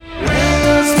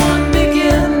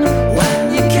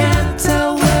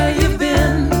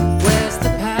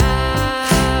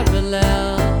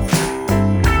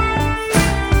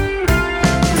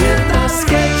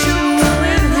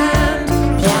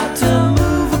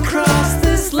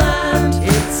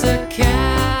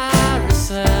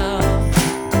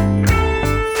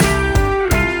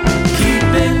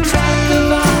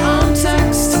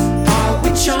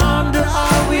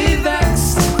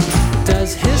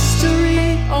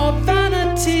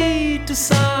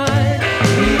decide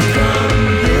we've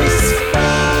come this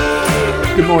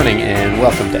far. Good morning and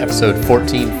welcome to episode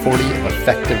 1440 of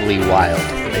Effectively Wild,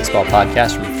 the baseball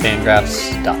podcast from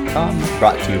Fangraphs.com,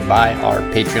 brought to you by our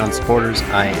Patreon supporters.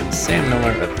 I am Sam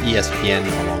Miller of ESPN,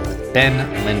 along with Ben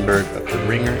Lindbergh of The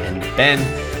Ringer. And Ben,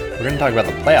 we're going to talk about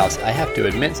the playoffs. I have to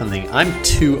admit something. I'm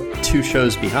two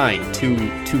shows behind, two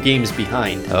games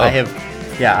behind. Oh.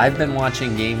 I've been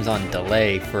watching games on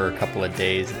delay for a couple of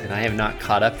days, and I have not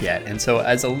caught up yet. And so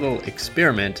as a little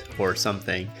experiment or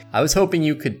something, I was hoping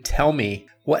you could tell me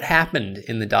what happened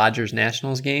in the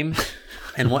Dodgers-Nationals game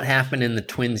and what happened in the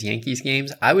Twins-Yankees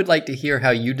games. I would like to hear how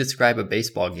you describe a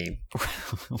baseball game.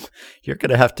 You're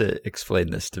going to have to explain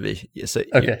this to me. So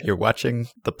Okay. You're watching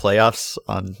the playoffs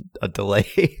on a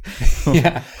delay?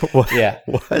 Yeah. What? Yeah.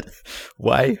 What?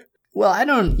 Why? Well, I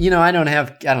don't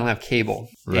have cable,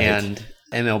 Right. and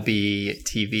MLB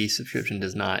TV subscription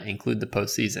does not include the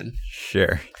postseason.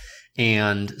 Sure.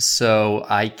 And so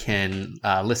I can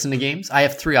listen to games. I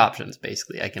have three options,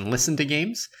 basically. I can listen to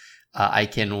games. I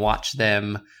can watch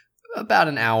them about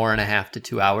an hour and a half to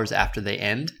 2 hours after they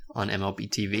end on MLB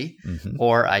TV. Mm-hmm.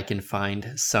 Or I can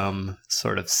find some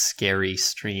sort of scary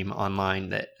stream online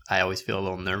that I always feel a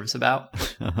little nervous about.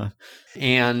 Uh-huh.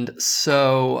 And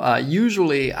so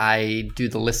usually I do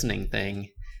the listening thing.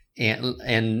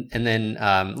 And then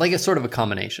like a sort of a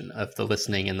combination of the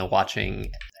listening and the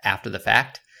watching after the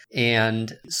fact.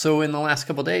 And so in the last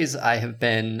couple of days, I have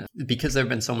been, because there have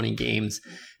been so many games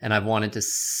and I've wanted to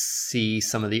see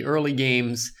some of the early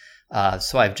games,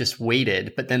 so I've just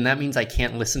waited. But then that means I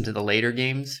can't listen to the later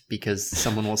games because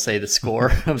someone will say the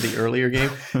score of the earlier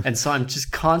game. And so I'm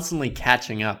just constantly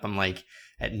catching up. I'm like,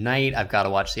 at night, I've got to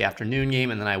watch the afternoon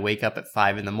game, and then I wake up at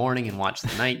 5 a.m. and watch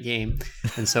the night game.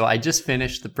 And so I just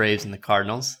finished the Braves and the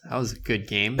Cardinals. That was a good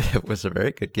game. It was a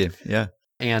very good game. Yeah.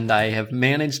 And I have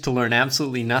managed to learn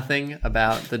absolutely nothing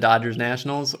about the Dodgers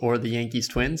Nationals or the Yankees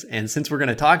Twins. And since we're going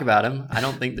to talk about them, I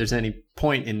don't think there's any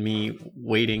point in me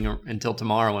waiting until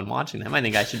tomorrow and watching them. I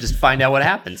think I should just find out what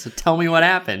happened. So tell me what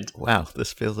happened. Wow.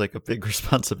 This feels like a big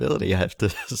responsibility. I have to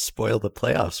spoil the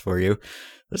playoffs for you.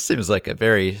 This seems like a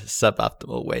very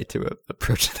suboptimal way to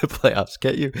approach the playoffs.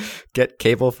 Can't you get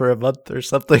cable for a month or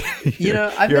something?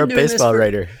 You're a baseball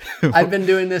writer. I've been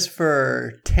doing this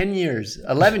for 10 years,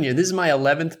 11 years. This is my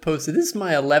 11th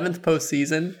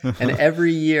postseason. And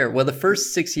every year, well, the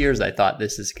first 6 years, I thought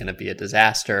this is going to be a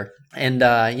disaster. And,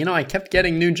 I kept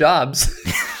getting new jobs.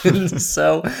 And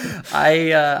so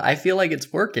I feel like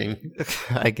it's working.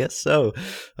 I guess so.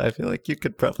 I feel like you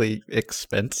could probably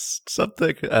expense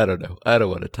something. I don't know. I don't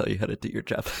want to tell you how to do your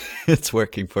job. It's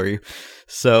working for you.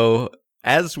 So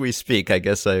as we speak, I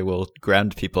guess I will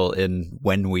ground people in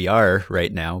when we are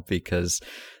right now, because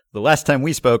the last time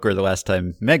we spoke, or the last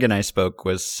time Meg and I spoke,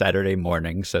 was Saturday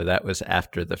morning. So that was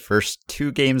after the first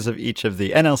two games of each of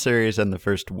the NL series and the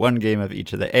first one game of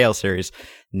each of the AL series.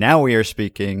 Now we are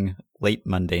speaking late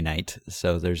Monday night.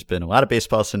 So there's been a lot of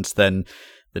baseball since then.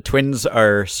 The Twins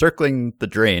are circling the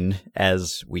drain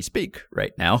as we speak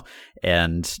right now.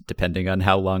 And depending on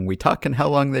how long we talk and how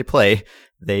long they play,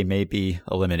 they may be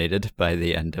eliminated by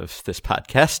the end of this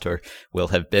podcast, or will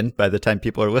have been by the time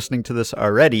people are listening to this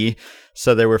already.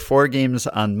 So there were 4 games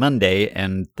on Monday,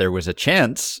 and there was a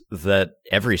chance that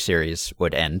every series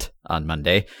would end on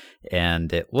Monday.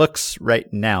 And it looks right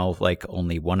now like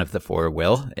only one of the 4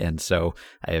 will. And so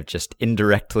I have just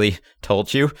indirectly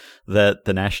told you that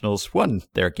the Nationals won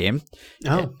their game.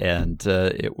 Oh. And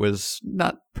it was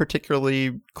not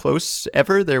particularly close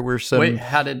ever. There were some... Wait,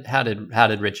 how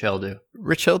did Rich Hill do?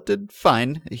 Rich Hill did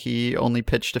fine. He only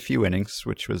pitched a few innings,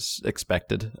 which was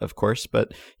expected, of course,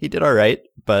 but he did all right.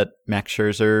 But Max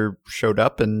Scherzer showed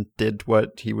up and did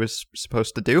what he was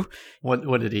supposed to do.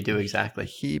 What did he do exactly?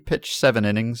 He pitched 7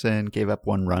 innings and gave up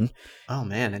 1 run. Oh,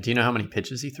 man. And do you know how many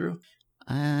pitches he threw?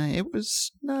 It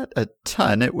was not a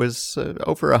ton. It was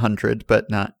over 100, but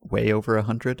not way over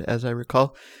 100, as I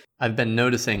recall. I've been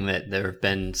noticing that there have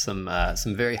been some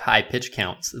very high pitch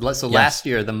counts. So Yes. Last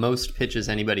year, the most pitches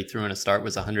anybody threw in a start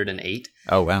was 108.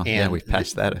 Oh, wow. And yeah, we've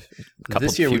passed that a couple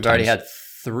This year, few we've already times. had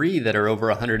 3 that are over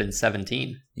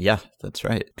 117. Yeah, that's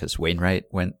right. Because Wainwright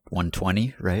went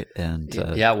 120, right? And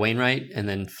Wainwright, and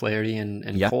then Flaherty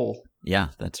and Yeah. Cole. Yeah,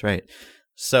 that's right.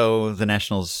 So the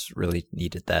Nationals really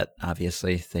needed that,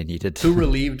 obviously. They needed... Who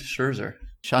relieved Scherzer?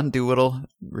 Sean Doolittle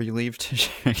relieved.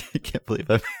 I can't believe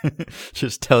I'm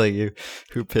just telling you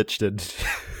who pitched and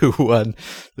who won,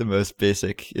 the most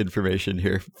basic information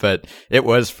here. But it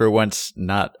was for once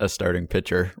not a starting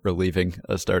pitcher relieving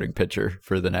a starting pitcher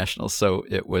for the Nationals. So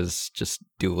it was just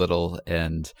Doolittle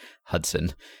and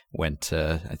Hudson went,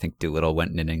 I think Doolittle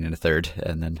went an inning and a third,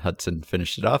 and then Hudson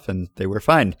finished it off and they were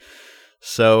fine.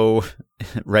 So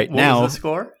right What now, was the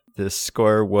score? the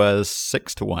score was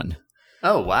 6-1.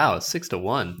 Oh, wow.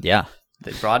 6-1. Yeah.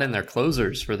 They brought in their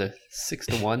closers for the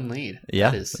 6-1 lead.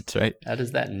 Yeah, that's right. That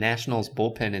is that Nationals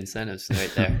bullpen incentives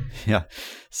right there. Yeah.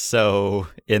 So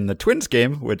in the Twins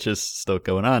game, which is still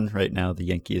going on right now, the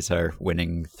Yankees are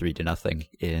winning 3-0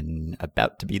 in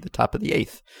about to be the top of the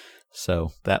 8th.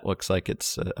 So that looks like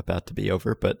it's about to be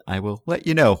over, but I will let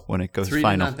you know when it goes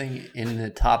final. 3-0 in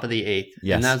the top of the 8th.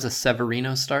 Yes. And that was a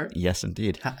Severino start? Yes,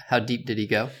 indeed. How deep did he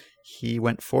go? He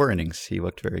went 4 innings. He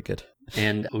looked very good.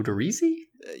 And Odorizzi?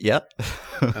 Yeah.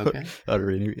 Okay.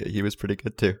 He was pretty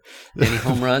good too. Any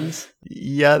home runs?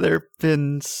 Yeah, there have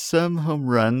been some home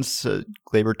runs.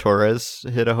 Gleyber Torres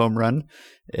hit a home run,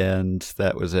 and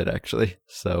that was it, actually.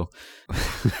 So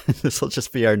this will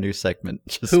just be our new segment.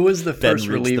 Just who was the first Ben reads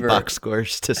reliever? The box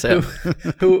scores to Sam.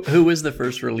 Who was the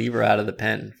first reliever out of the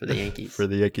pen for the Yankees? For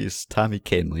the Yankees, Tommy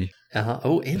Kahnle.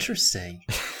 Oh, interesting.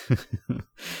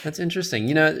 That's interesting.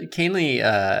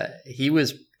 Kahnle, he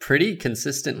was pretty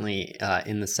consistently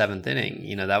in the 7th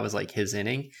inning. That was like his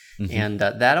inning. Mm-hmm. And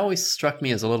that always struck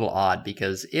me as a little odd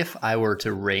because if I were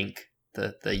to rank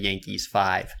the Yankees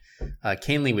 5,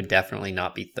 Kahnle would definitely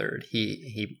not be 3rd.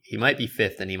 He might be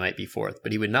 5th and he might be 4th,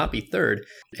 but he would not be 3rd.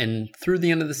 And through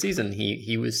the end of the season,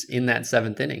 he was in that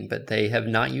 7th inning, but they have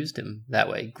not used him that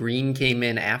way. Green came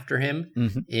in after him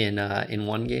in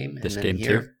one game. This and then game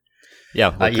here, too.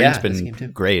 Yeah, well, Green's been too.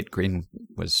 great. Green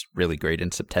was really great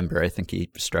in September. I think he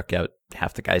struck out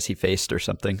half the guys he faced or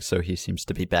something. So he seems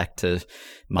to be back to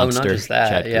monster. Oh, not just that.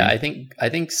 Chad Yeah, Green. I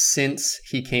think since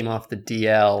he came off the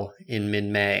DL in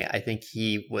mid-May, I think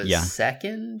he was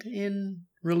second in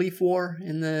relief WAR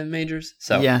in the majors.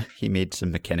 So yeah, he made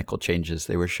some mechanical changes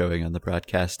they were showing on the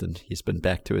broadcast, and he's been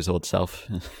back to his old self.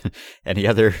 Any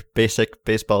other basic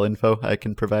baseball info I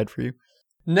can provide for you?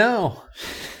 No.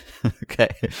 Okay.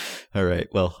 All right.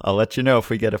 Well, I'll let you know if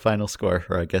we get a final score,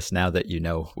 or I guess now that you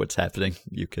know what's happening,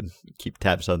 you can keep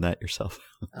tabs on that yourself.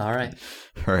 All right.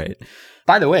 All right.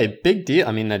 By the way, big deal.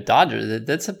 I mean, the Dodgers,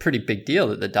 that's a pretty big deal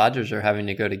that the Dodgers are having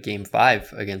to go to Game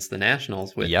 5 against the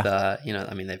Nationals with, they've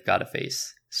got to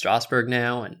face Strasburg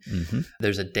now, and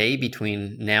there's a day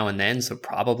between now and then, so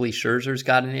probably Scherzer's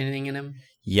got an inning in him.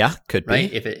 Yeah, could be.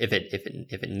 Right, if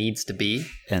it needs to be.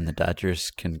 And the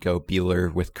Dodgers can go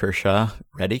Buehler with Kershaw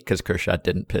ready because Kershaw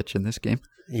didn't pitch in this game.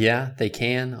 Yeah, they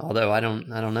can. Although I don't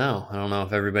know. I don't know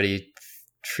if everybody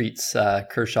treats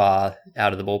Kershaw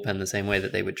out of the bullpen the same way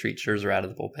that they would treat Scherzer out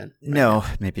of the bullpen. No,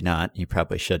 maybe not. You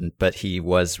probably shouldn't. But he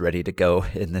was ready to go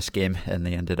in this game, and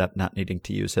they ended up not needing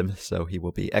to use him. So he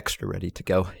will be extra ready to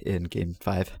go in Game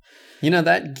 5.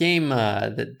 That game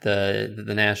that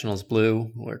the Nationals blew,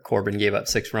 where Corbin gave up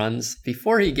 6 runs,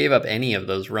 before he gave up any of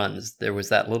those runs, there was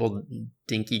that little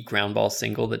dinky ground ball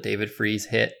single that David Freese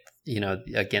hit,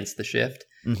 against the shift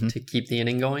to keep the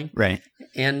inning going. Right.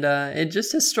 And it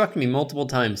just has struck me multiple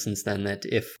times since then that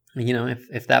if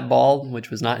that ball, which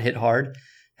was not hit hard,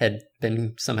 had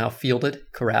been somehow fielded,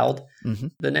 corralled,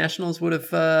 the Nationals would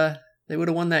have they would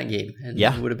have won that game, and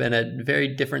it would have been a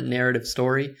very different narrative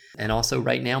story. And also,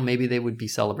 right now, maybe they would be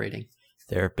celebrating.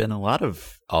 There have been a lot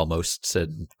of almosts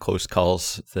and close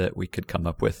calls that we could come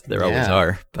up with. There always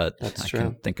are, but that's I true.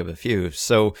 can think of a few.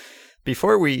 So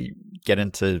before we get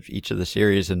into each of the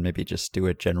series and maybe just do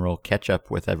a general catch-up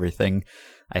with everything,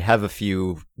 I have a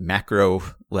few macro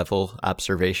level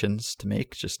observations to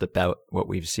make just about what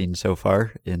we've seen so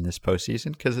far in this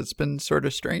postseason, because it's been sort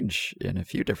of strange in a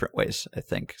few different ways, I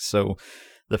think. So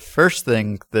the first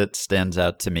thing that stands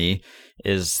out to me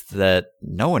is that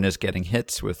no one is getting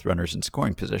hits with runners in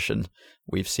scoring position.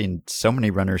 We've seen so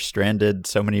many runners stranded,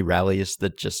 so many rallies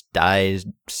that just die,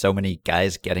 so many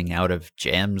guys getting out of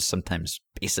jams, sometimes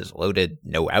bases loaded,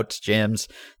 no outs jams.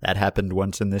 That happened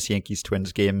once in this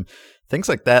Yankees-Twins game. Things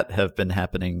like that have been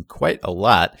happening quite a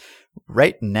lot.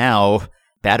 Right now,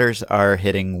 batters are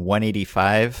hitting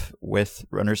 185 with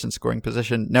runners in scoring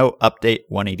position. No, update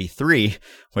 183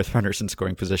 with runners in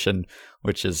scoring position,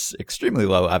 which is extremely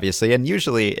low, obviously. And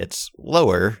usually it's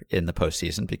lower in the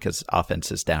postseason because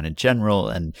offense is down in general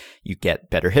and you get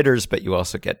better hitters, but you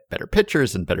also get better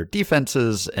pitchers and better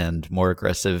defenses and more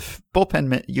aggressive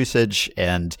bullpen usage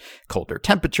and colder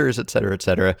temperatures, et cetera, et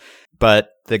cetera.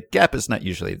 But the gap is not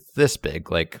usually this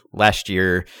big. Like last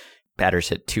year, batters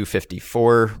hit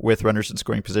 254 with runners in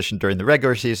scoring position during the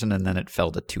regular season, and then it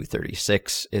fell to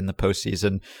 236 in the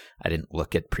postseason. I didn't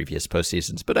look at previous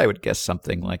postseasons, but I would guess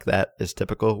something like that is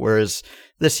typical. Whereas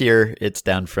this year, it's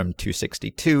down from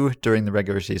 262 during the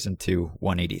regular season to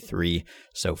 183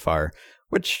 so far,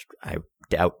 which I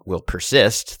doubt will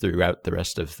persist throughout the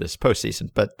rest of this postseason.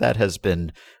 But that has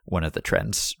been one of the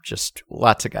trends. Just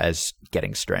lots of guys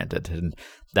getting stranded. And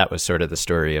that was sort of the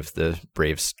story of the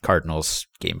Braves-Cardinals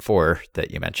Game 4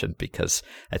 that you mentioned, because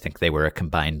I think they were a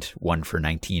combined 1 for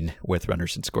 19 with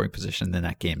runners in scoring position in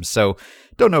that game. So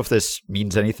don't know if this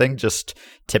means anything, just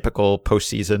typical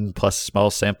postseason plus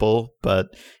small sample, but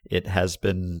it has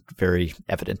been very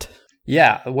evident.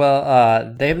 Yeah,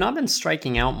 well, they have not been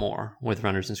striking out more with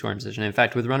runners in scoring position. In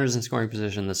fact, with runners in scoring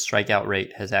position, the strikeout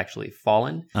rate has actually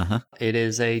fallen. It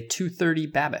is a 230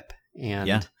 BABIP. And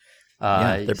yeah,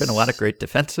 there have been a lot of great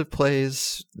defensive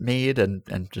plays made and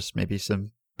just maybe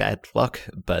some bad luck,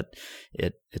 but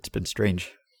it's been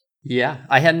strange. Yeah,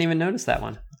 I hadn't even noticed that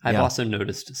one. I've also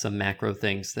noticed some macro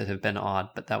things that have been odd,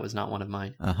 but that was not one of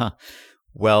mine.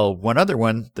 Well, one other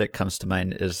one that comes to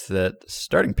mind is that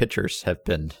starting pitchers have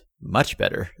been much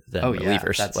better than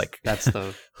relievers. That's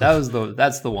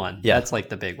the one. Yeah. That's like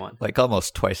the big one. Like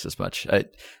almost twice as much. I've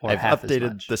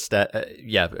updated the stat.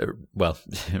 Right.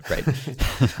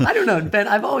 I don't know, Ben.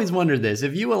 I've always wondered this.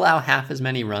 If you allow half as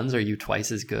many runs, are you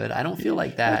twice as good? I don't feel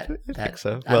like that. I think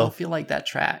so. I don't feel like that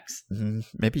tracks.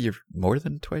 Maybe you're more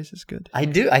than twice as good. I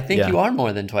do. I think you are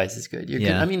more than twice as good. You're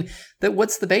good. I mean,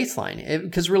 what's the baseline?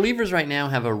 Because relievers right now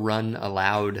have a run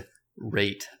allowed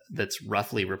rate that's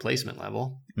roughly replacement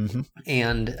level,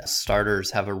 and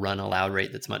starters have a run allowed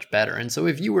rate that's much better. And so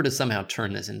if you were to somehow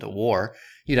turn this into WAR,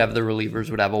 you'd have the relievers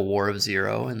would have a WAR of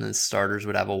 0, and the starters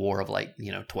would have a WAR of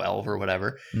 12 or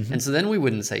whatever. And so then we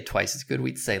wouldn't say twice as good,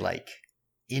 we'd say like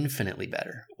infinitely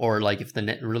better. Or like if the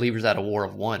relievers had a WAR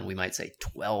of 1, we might say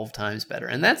 12 times better.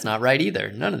 And that's not right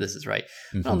either. None of this is right.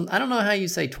 I don't know how you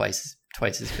say twice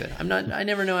as good. I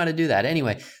never know how to do that.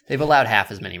 Anyway, they've allowed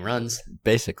half as many runs.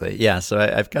 Basically, yeah. So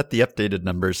I've got the updated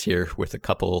numbers here with a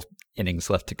couple innings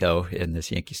left to go in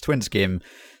this Yankees-Twins game.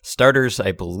 Starters,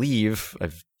 I believe,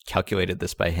 I've calculated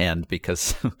this by hand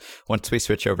because once we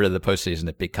switch over to the postseason,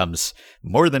 it becomes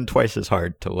more than twice as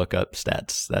hard to look up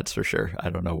stats. That's for sure. I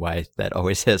don't know why that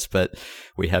always is, but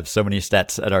we have so many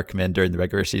stats at our command during the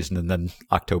regular season, and then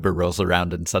October rolls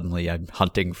around and suddenly I'm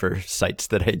hunting for sites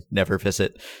that I never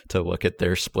visit to look at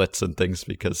their splits and things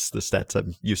because the stats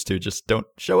I'm used to just don't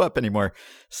show up anymore.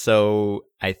 So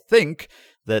I think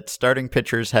that starting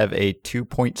pitchers have a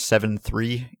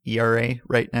 2.73 ERA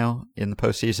right now in the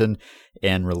postseason,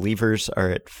 and relievers are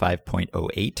at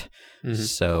 5.08.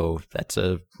 So that's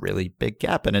a really big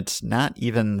gap. And it's not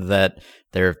even that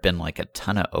there have been like a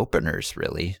ton of openers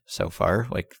really so far.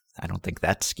 Like, I don't think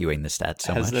that's skewing the stats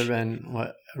so much. Has there been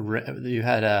what you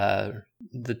had?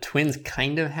 The Twins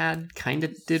kind of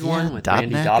did one with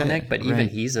Randy Dobnak, but even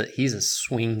he's a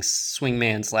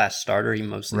swingman / starter. He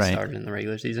mostly started in the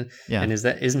regular season. Yeah, and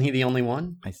isn't he the only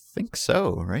one? I think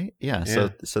so. Right? Yeah.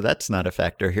 So that's not a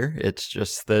factor here. It's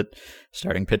just that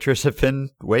starting pitchers have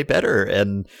been way better,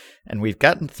 and we've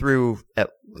gotten through at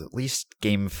least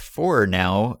Game 4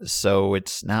 now. So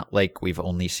it's not like we've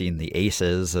only seen the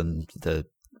aces and the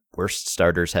worst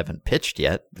starters haven't pitched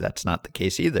yet. That's not the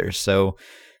case either. So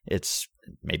it's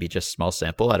maybe just small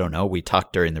sample. I don't know. We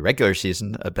talked during the regular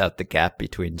season about the gap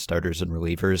between starters and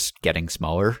relievers getting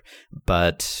smaller,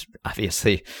 but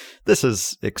obviously this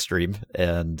is extreme,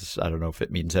 and I don't know if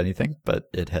it means anything, but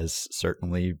it has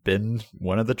certainly been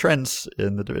one of the trends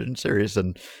in the division series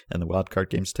and the wild card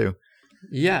games too.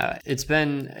 Yeah, it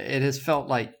has felt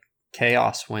like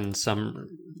chaos when some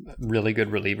really good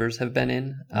relievers have been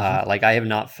in. Like I have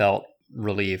not felt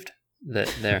relieved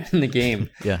that they're in the game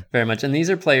very much. And these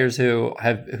are players who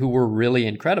were really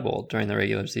incredible during the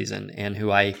regular season and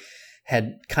who I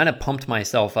had kind of pumped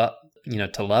myself up,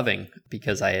 to loving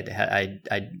because I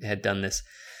had done this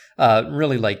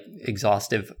really like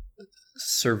exhaustive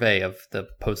survey of the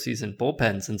postseason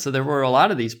bullpens. And so there were a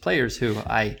lot of these players who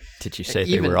Did you say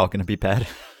they were all going to be bad?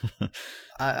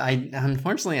 I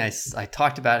unfortunately I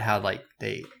talked about how like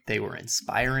they were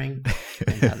inspiring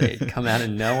and how they had come out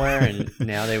of nowhere and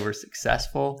now they were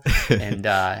successful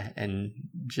and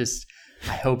just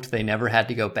I hoped they never had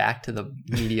to go back to the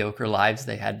mediocre lives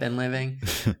they had been living.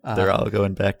 They're all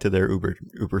going back to their Uber.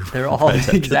 They're all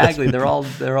exactly. They're all.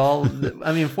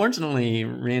 I mean, fortunately,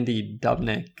 Randy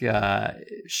Dobnak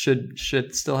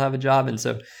should still have a job, and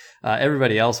so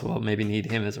everybody else will maybe need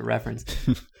him as a reference.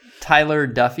 Tyler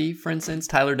Duffy, for instance,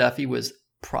 was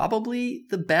probably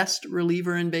the best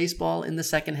reliever in baseball in the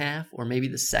second half, or maybe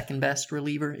the second best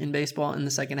reliever in baseball in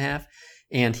the second half,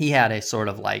 and he had a sort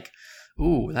of like,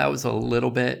 ooh, that was a little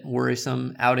bit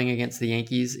worrisome outing against the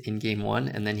Yankees in Game 1,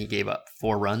 and then he gave up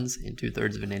 4 runs in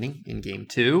 2/3 of an inning in Game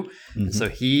 2. And so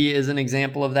he is an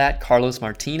example of that. Carlos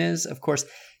Martinez, of course.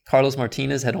 Carlos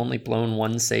Martinez had only blown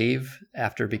 1 save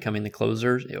after becoming the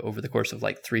closer over the course of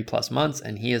like 3+ months,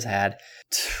 and he has had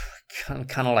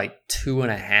kind of like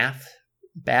 2.5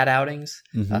 bad outings,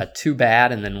 two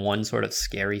bad and then one sort of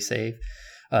scary save.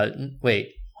 Wait,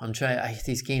 I'm trying.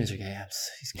 These games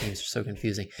are so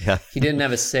confusing. Yeah. He didn't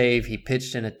have a save. He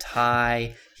pitched in a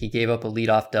tie. He gave up a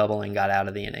leadoff double and got out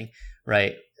of the inning.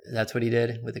 Right, that's what he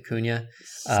did with Acuna,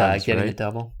 getting a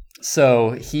double.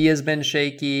 So he has been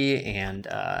shaky, and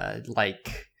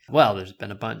there's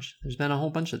been a bunch. There's been a whole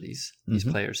bunch of these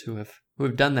players who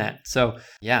have done that. So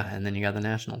yeah, and then you got the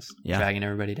Nationals dragging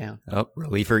everybody down. Oh,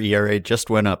 reliever ERA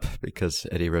just went up because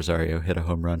Eddie Rosario hit a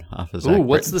home run off his. Ooh,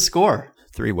 what's the score?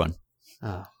 3-1.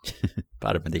 Oh,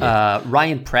 bottom of the eighth.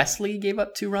 Ryan Presley gave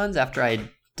up 2 runs after I'd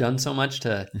done so much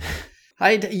to.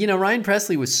 Ryan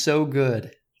Presley was so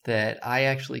good that I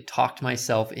actually talked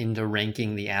myself into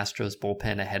ranking the Astros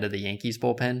bullpen ahead of the Yankees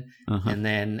bullpen. And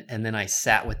then I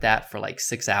sat with that for like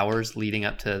 6 hours leading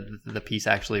up to the piece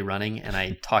actually running, and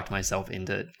I talked myself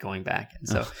into going back. And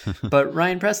so, but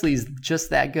Ryan Presley's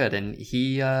just that good. And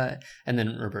and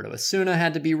then Roberto Osuna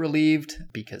had to be relieved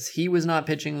because he was not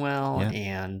pitching well,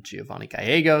 and Giovanni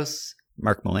Gallegos.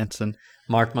 Mark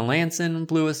Melancon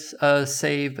blew a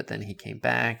save, but then he came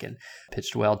back and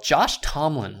pitched well. Josh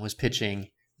Tomlin was pitching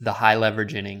the high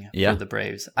leverage inning for the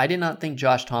Braves. I did not think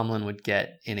Josh Tomlin would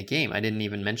get in a game. I didn't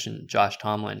even mention Josh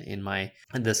Tomlin in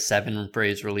the 7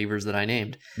 Braves relievers that I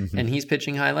named. And he's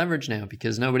pitching high leverage now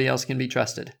because nobody else can be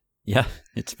trusted. Yeah,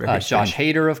 it's very Josh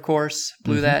Hader, of course,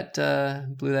 blew that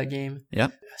game. Yeah.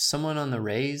 Someone on the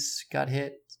Rays got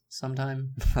hit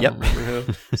sometime. I don't remember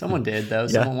who. Someone did, though.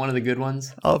 One of the good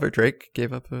ones. Oliver Drake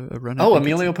gave up a run.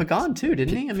 Emilio Pagan, too,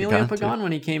 didn't he? Emilio Pagan,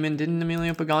 when he came in, didn't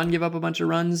Emilio Pagan give up a bunch of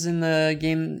runs in the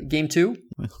game 2?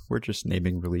 Well, we're just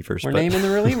naming relievers. Naming the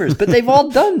relievers, but they've all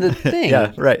done the thing.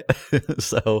 Yeah, right.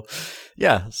 So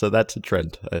that's a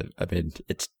trend. I mean,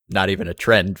 it's not even a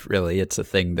trend, really. It's a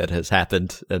thing that has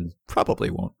happened and probably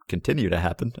won't continue to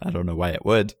happen. I don't know why it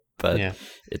would. But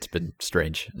it's been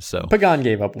strange. So Pagan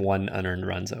gave up 1 unearned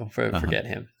run, so forget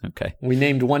him. Okay. We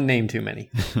named 1 name too many.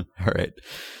 All right.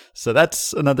 So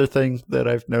that's another thing that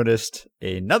I've noticed.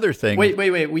 Another thing. Wait.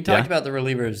 We talked about the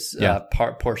relievers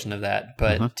portion of that,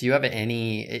 but do you have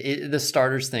the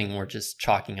starters thing we're just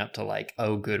chalking up to like,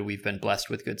 oh, good, we've been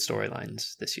blessed with good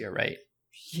storylines this year, right?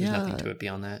 There's nothing to it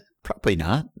beyond that. Probably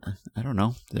not. I don't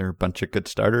know. There are a bunch of good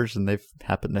starters, and they've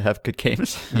happened to have good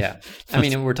games. Yeah. I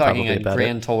mean, we're talking a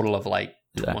grand total of like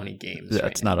 20 games. Yeah,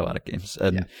 it's not a lot of games.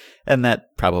 And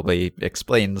that probably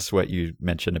explains what you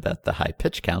mentioned about the high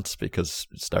pitch counts, because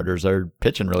starters are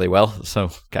pitching really well. So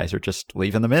guys are just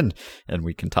leaving them in. And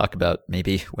we can talk about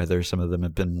maybe whether some of them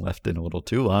have been left in a little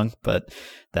too long. But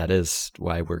that is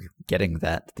why we're getting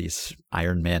these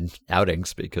Iron Man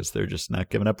outings, because they're just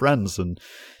not giving up runs. And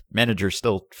managers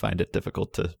still find it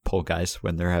difficult to pull guys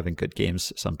when they're having good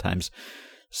games sometimes.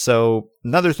 So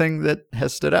another thing that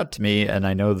has stood out to me, and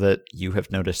I know that you have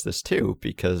noticed this too,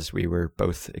 because we were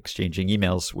both exchanging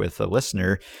emails with a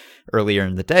listener earlier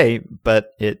in the day,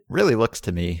 but it really looks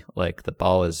to me like the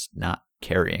ball is not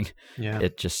carrying. Yeah.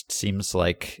 It just seems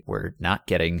like we're not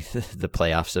getting the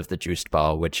playoffs of the juiced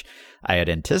ball, which I had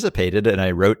anticipated. And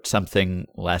I wrote something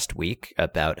last week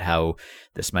about how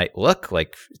this might look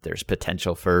like there's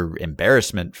potential for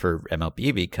embarrassment for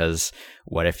MLB, because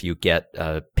what if you get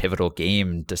a pivotal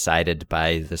game decided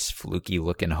by this fluky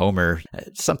looking homer?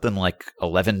 Something like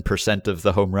 11% of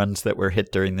the home runs that were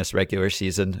hit during this regular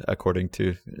season, according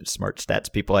to smart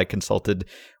stats people I consulted,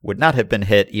 would not have been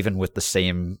hit even with the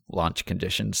same launch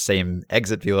conditions, same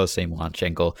exit velo, same launch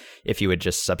angle, if you had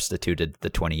just substituted the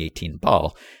 2018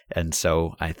 ball. And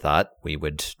so I thought we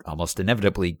would almost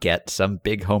inevitably get some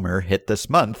big homer hit this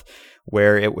month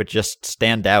where it would just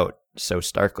stand out so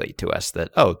starkly to us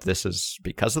that, oh, this is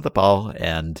because of the ball,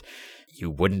 and you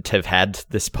wouldn't have had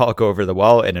this ball go over the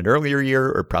wall in an earlier year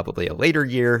or probably a later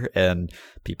year, and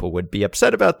people would be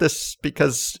upset about this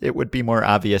because it would be more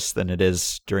obvious than it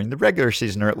is during the regular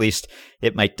season, or at least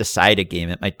it might decide a game.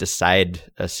 It might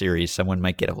decide a series. Someone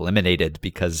might get eliminated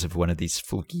because of one of these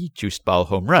fluky juiced ball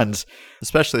home runs,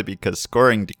 especially because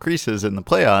scoring decreases in the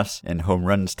playoffs and home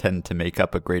runs tend to make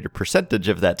up a greater percentage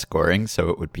of that scoring, so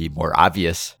it would be more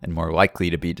obvious and more likely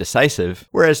to be decisive.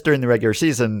 Whereas during the regular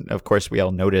season, of course, we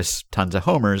all notice tons of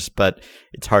homers, but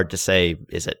it's hard to say,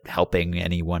 is it helping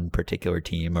any one particular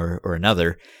team or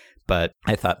another? But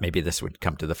I thought maybe this would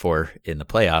come to the fore in the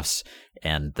playoffs.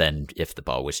 And then if the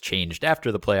ball was changed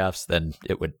after the playoffs, then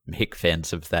it would make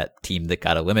fans of that team that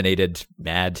got eliminated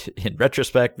mad in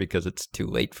retrospect, because it's too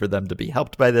late for them to be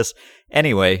helped by this.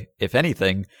 Anyway, if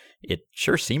anything, it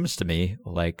sure seems to me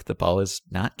like the ball is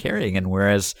not carrying. And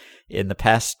whereas in the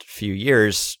past few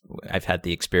years, I've had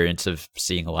the experience of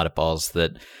seeing a lot of balls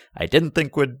that I didn't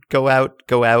think would go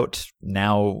out.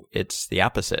 Now it's the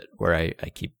opposite, where I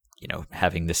keep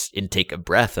having this intake of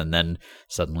breath, and then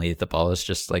suddenly the ball is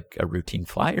just like a routine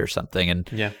fly or something.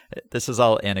 And this is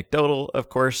all anecdotal, of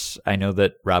course. I know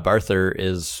that Rob Arthur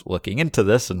is looking into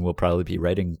this and will probably be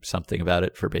writing something about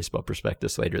it for Baseball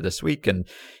Prospectus later this week. And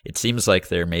it seems like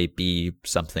there may be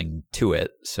something to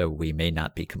it. So we may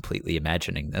not be completely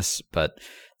imagining this, but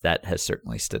that has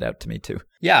certainly stood out to me too.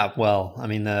 Yeah, well, I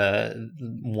mean, the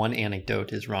one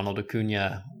anecdote is Ronald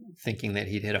Acuna thinking that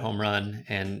he'd hit a home run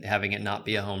and having it not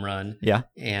be a home run. Yeah.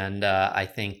 And I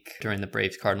think during the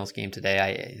Braves-Cardinals game today,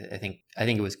 I think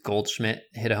it was Goldschmidt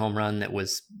hit a home run that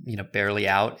was, barely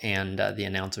out. And the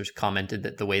announcers commented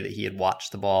that the way that he had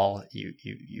watched the ball, you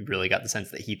really got the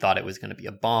sense that he thought it was going to be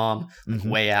a bomb,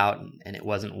 way out, and it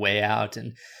wasn't way out.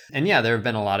 And yeah, there have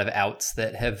been a lot of outs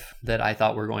that I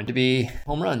thought were going to be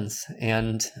home runs.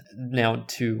 And now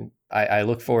I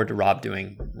look forward to Rob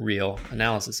doing real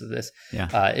analysis of this.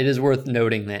 Yeah. It is worth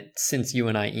noting that since you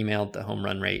and I emailed, the home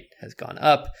run rate has gone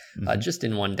up just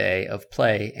in one day of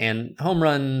play. And home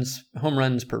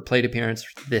runs per plate appearance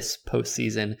this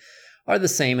postseason are the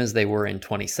same as they were in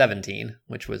 2017,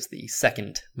 which was the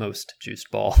second most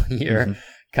juiced ball year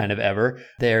kind of ever.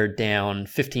 They're down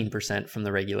 15% from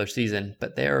the regular season,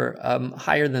 but they're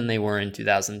higher than they were in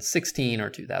 2016 or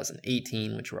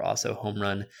 2018, which were also home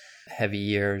run heavy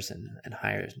years, and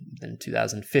higher than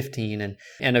 2015.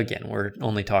 And again, we're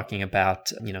only talking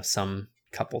about, some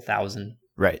couple thousand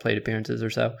plate appearances or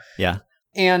so. Yeah.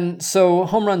 And so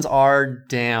home runs are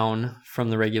down from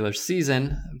the regular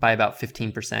season by about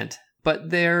 15%, but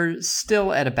they're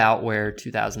still at about where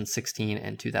 2016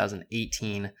 and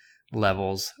 2018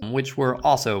 levels, which were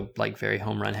also like very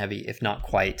home run heavy, if not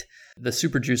quite the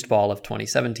super juiced ball of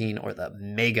 2017 or the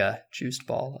mega juiced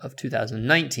ball of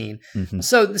 2019.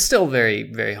 So still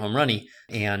very, very home runny.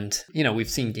 And, we've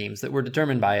seen games that were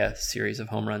determined by a series of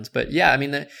home runs. But yeah, I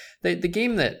mean, the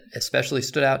game that especially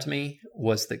stood out to me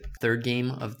was the third game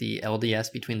of the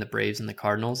LDS between the Braves and the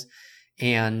Cardinals.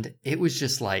 And it was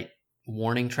just like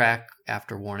warning track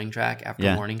after warning track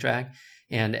after warning track.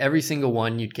 And every single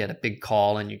one, you'd get a big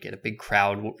call and you'd get a big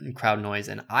crowd noise.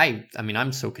 And I mean,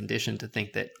 I'm so conditioned to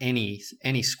think that any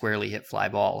squarely hit fly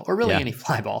ball, or really any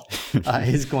fly ball,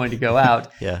 is going to go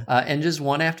out. And just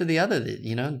one after the other,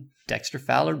 Dexter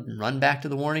Fowler run back to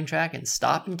the warning track and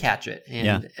stop and catch it.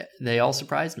 And they all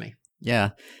surprised me.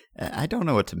 Yeah. I don't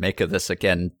know what to make of this.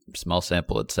 Again, small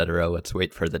sample, et cetera. Let's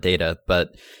wait for the data. But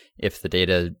if the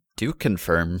data do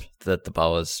confirm that the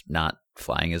ball is not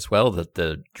flying as well, that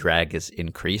the drag is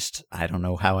increased, I don't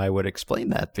know how I would explain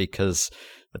that, because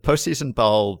the postseason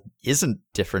ball isn't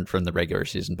different from the regular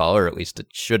season ball, or at least it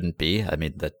shouldn't be. I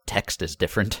mean, the text is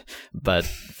different, but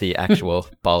the actual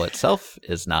ball itself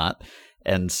is not.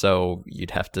 And so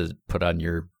you'd have to put on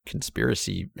your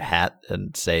conspiracy hat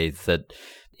and say that,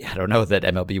 I don't know, that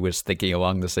MLB was thinking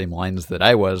along the same lines that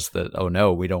I was, that, oh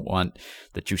no, we don't want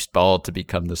the juiced ball to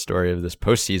become the story of this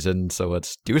postseason, so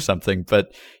let's do something.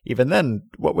 But even then,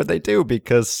 what would they do?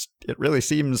 Because it really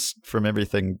seems, from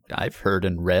everything I've heard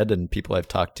and read and people I've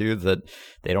talked to, that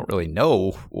they don't really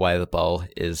know why the ball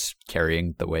is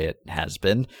carrying the way it has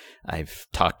been. I've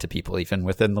talked to people even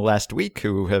within the last week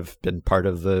who have been part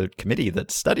of the committee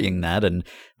that's studying that, and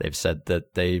they've said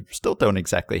that they still don't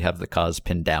exactly have the cause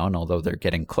pinned down, although they're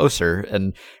getting closer.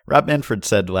 And Rob Manfred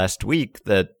said last week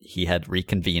that he had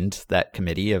reconvened that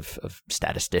committee of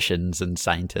statisticians and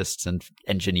scientists and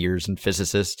engineers and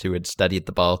physicists who had studied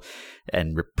the ball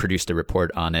and produced a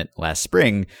report on it last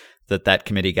spring, that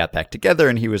committee got back together,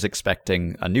 and he was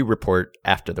expecting a new report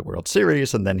after the World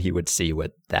Series, and then he would see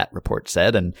what that report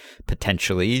said and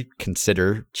potentially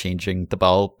consider changing the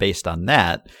ball based on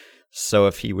that. So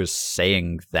if he was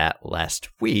saying that last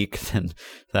week, then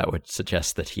that would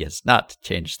suggest that he has not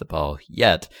changed the ball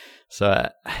yet. So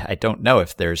I don't know,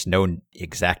 if there's no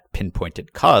exact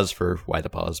pinpointed cause for why the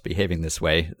ball is behaving this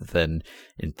way, then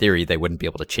in theory they wouldn't be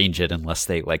able to change it unless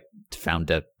they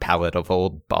found a pallet of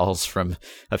old balls from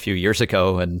a few years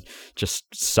ago and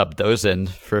just subbed those in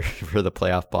for the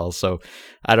playoff balls. So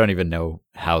I don't even know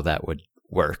how that would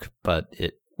work, but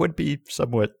it would be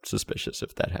somewhat suspicious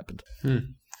if that happened.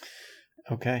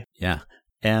 Okay. Yeah.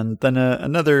 And then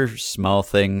another small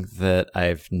thing that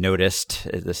I've noticed,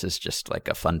 this is just like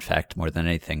a fun fact more than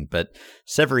anything, but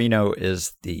Severino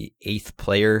is the 8th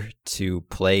player to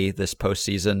play this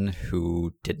postseason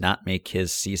who did not make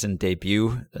his season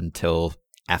debut until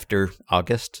after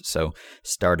August, so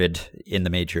started in the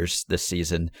majors this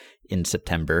season in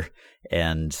September.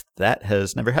 And that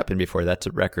has never happened before. That's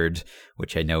a record,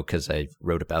 which I know because I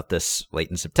wrote about this late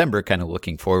in September, kind of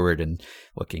looking forward and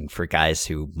looking for guys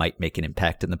who might make an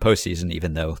impact in the postseason,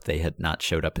 even though they had not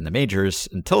showed up in the majors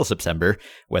until September,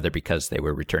 whether because they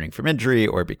were returning from injury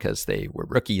or because they were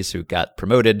rookies who got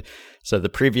promoted. So the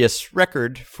previous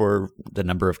record for the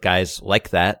number of guys like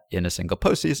that in a single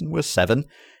postseason was 7.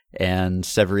 And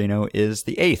Severino is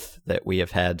the 8th that we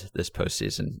have had this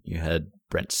postseason. You had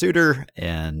Brent Suter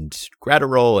and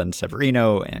Graterol and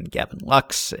Severino and Gavin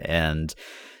Lux and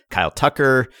Kyle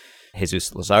Tucker,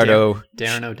 Jesus Luzardo.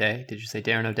 Darren O'Day. Did you say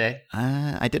Darren O'Day?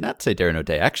 I did not say Darren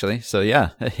O'Day, actually. So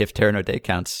yeah, if Darren O'Day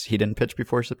counts, he didn't pitch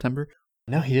before September?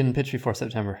 No, he didn't pitch before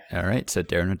September. All right, so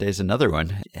Darren O'Day's another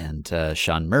one. And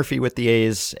Sean Murphy with the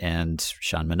A's and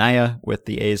Sean Manaea with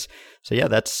the A's. So yeah,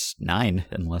 that's 9,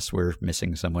 unless we're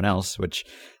missing someone else, which,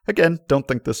 again, don't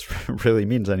think this really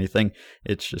means anything.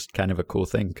 It's just kind of a cool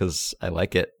thing because I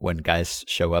like it when guys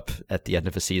show up at the end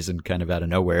of a season kind of out of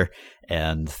nowhere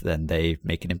and then they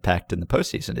make an impact in the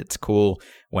postseason. It's cool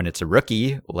when it's a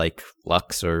rookie like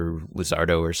Lux or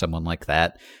Luzardo or someone like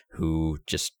that who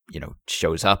just,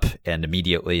 shows up and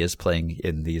immediately is playing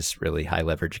in these really high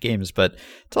leverage games. But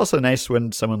it's also nice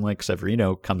when someone like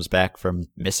Severino comes back from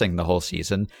missing the whole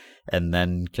season and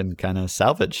then can kind of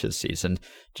salvage his season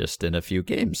just in a few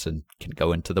games and can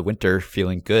go into the winter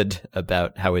feeling good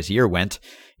about how his year went,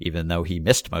 even though he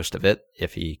missed most of it,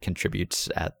 if he contributes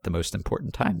at the most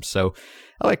important times. So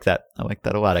I like that. I like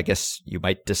that a lot. I guess you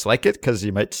might dislike it because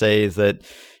you might say that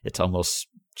it's almost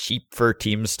cheap for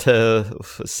teams to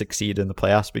succeed in the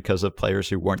playoffs because of players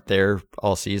who weren't there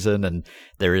all season. And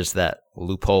there is that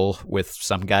loophole with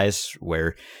some guys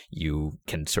where you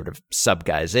can sort of sub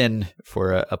guys in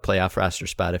for a playoff roster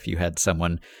spot. If you had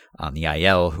someone on the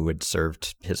IL who had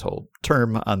served his whole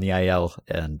term on the IL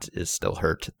and is still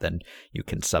hurt, then you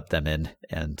can sub them in.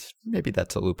 And maybe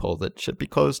that's a loophole that should be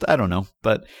closed. I don't know,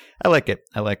 but I like it.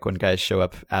 I like when guys show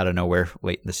up out of nowhere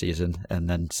late in the season and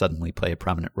then suddenly play a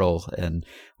prominent role. And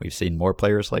we've seen more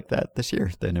players like that this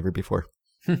year than ever before.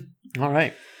 All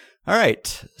right. All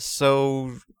right.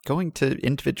 So going to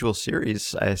individual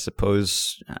series, I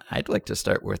suppose I'd like to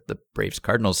start with the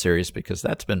Braves-Cardinals series because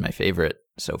that's been my favorite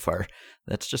so far.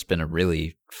 That's just been a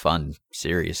really fun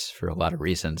series for a lot of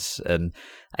reasons. And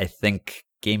I think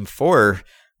Game 4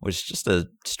 was just a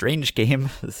strange game.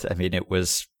 I mean, it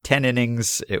was 10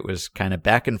 innings. It was kind of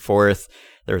back and forth.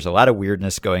 There was a lot of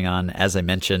weirdness going on. As I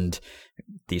mentioned,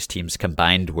 these teams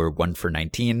combined were 1 for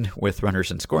 19 with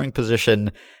runners in scoring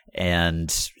position.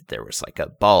 And there was like a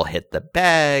ball hit the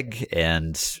bag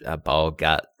and a ball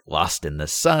got lost in the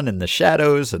sun and the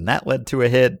shadows, and that led to a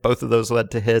hit. Both of those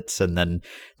led to hits. And then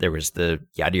there was the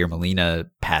Yadier Molina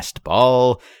passed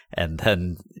ball. And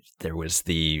then there was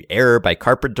the error by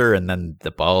Carpenter, and then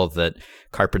the ball that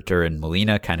Carpenter and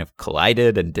Molina kind of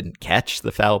collided and didn't catch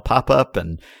the foul pop-up.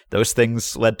 And those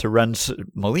things led to runs.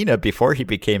 Molina, before he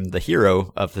became the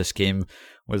hero of this game,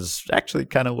 was actually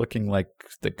kind of looking like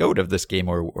the GOAT of this game,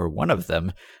 or one of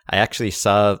them. I actually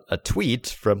saw a tweet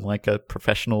from like a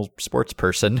professional sports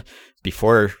person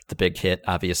before the big hit,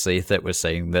 obviously, that was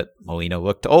saying that Molina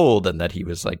looked old and that he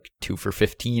was like 2 for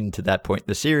 15 to that point in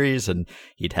the series. And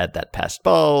he'd had that passed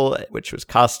ball, which was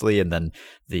costly. And then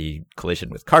the collision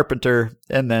with Carpenter.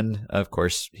 And then, of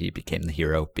course, he became the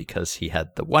hero because he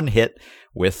had the one hit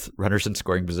with runners in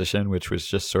scoring position, which was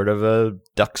just sort of a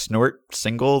duck snort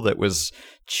single that was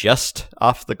just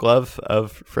off the glove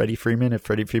of Freddie Freeman. If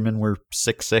Freddie Freeman were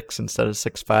 6'6" instead of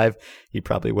 6'5", he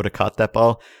probably would have caught that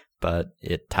ball. But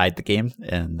it tied the game,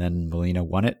 and then Molina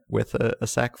won it with a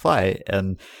sac fly.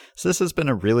 And so this has been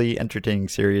a really entertaining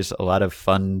series, a lot of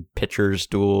fun pitchers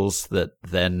duels that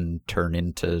then turn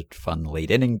into fun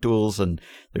late inning duels, and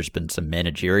there's been some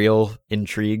managerial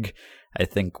intrigue. I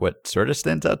think what sort of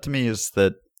stands out to me is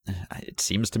that it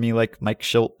seems to me like Mike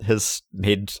Shildt has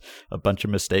made a bunch of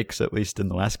mistakes, at least in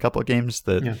the last couple of games,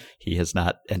 that he has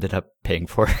not ended up paying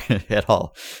for at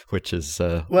all, which is he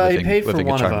paid for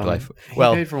one of them. Life. He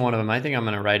paid for one of them. I think I'm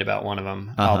going to write about one of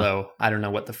them, although I don't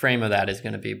know what the frame of that is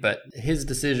going to be. But his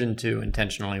decision to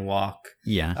intentionally walk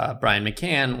Brian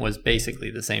McCann was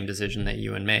basically the same decision that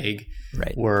you and Meg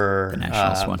were the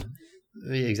Nationals one.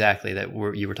 Exactly, that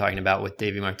you were talking about with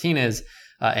Davey Martinez.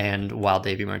 And while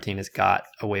Davey Martinez got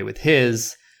away with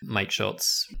his, Mike Shildt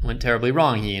went terribly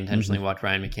wrong. He intentionally walked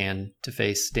Ryan McCann to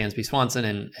face Dansby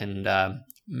Swanson, and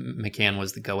McCann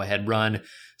was the go-ahead run.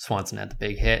 Swanson had the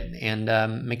big hit, and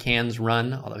McCann's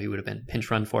run, although he would have been pinch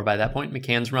run for by that point,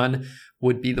 McCann's run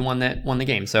would be the one that won the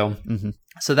game. So,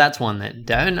 so that's one that,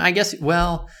 and I guess,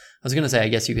 was going to say, I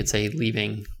guess you could say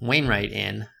leaving Wainwright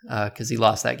in because he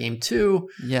lost that game too.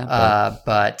 Yeah.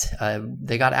 But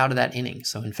they got out of that inning.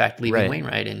 So, in fact, leaving Right.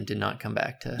 Wainwright in did not come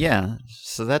back to. Yeah.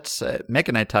 So that's Meg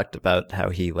and I talked about how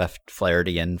he left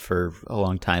Flaherty in for a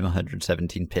long time,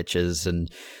 117 pitches,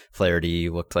 and Flaherty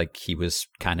looked like he was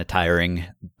kind of tiring.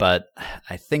 But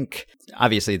I think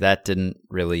obviously that didn't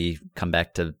really come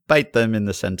back to bite them in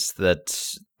the sense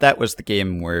that that was the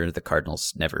game where the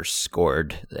Cardinals never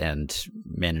scored, and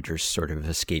managers sort of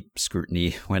escape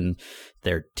scrutiny when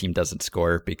their team doesn't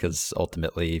score, because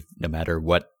ultimately, no matter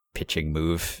what pitching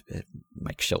move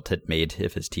Mike Shildt had made,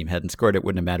 if his team hadn't scored, it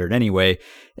wouldn't have mattered anyway.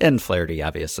 And Flaherty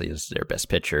obviously is their best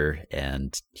pitcher,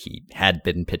 and he had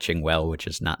been pitching well, which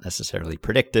is not necessarily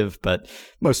predictive, but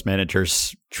most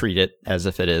managers treat it as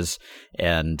if it is.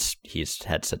 And he's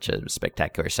had such a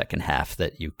spectacular second half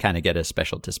that you kind of get a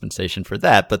special dispensation for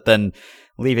that. But then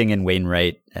leaving in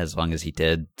Wainwright as long as he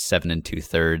did, 7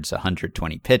 2/3,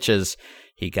 120 pitches,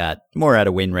 he got more out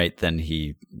of Wainwright than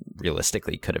he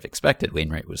realistically could have expected.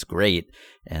 Wainwright was great,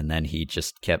 and then he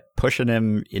just kept pushing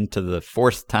him into the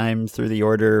fourth time through the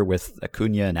order with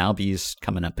Acuna and Albies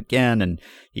coming up again, and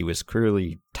he was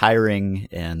clearly tiring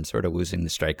and sort of losing the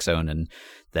strike zone. And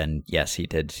then, yes, he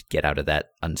did get out of that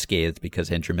unscathed because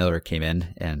Andrew Miller came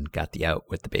in and got the out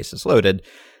with the bases loaded.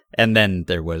 And then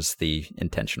there was the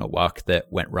intentional walk that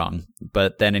went wrong.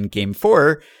 But then in Game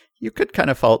 4, you could kind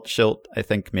of fault Shildt, I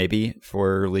think, maybe,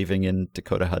 for leaving in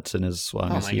Dakota Hudson as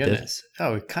long as he did.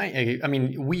 Oh, I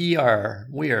mean, we are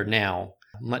now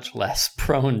much less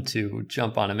prone to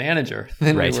jump on a manager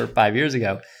than Right. we were 5 years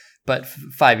ago. But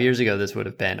 5 years ago, this would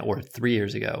have been, or 3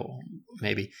 years ago,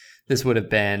 maybe, this would have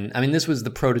been, I mean, this was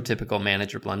the prototypical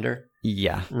manager blunder.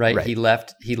 Yeah. Right. He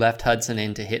left Hudson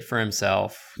in to hit for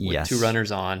himself with Yes. 2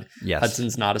 runners on. Yes.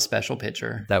 Hudson's not a special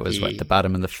pitcher. That was the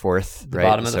bottom of the fourth, the right?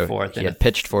 bottom of So the fourth. He had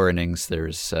pitched 4 innings.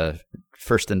 There's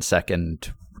first and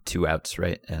second, 2 outs,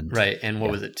 right? And right. And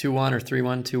what was it? 2-1 or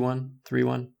 3-1? 2-1?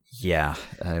 3-1? Yeah.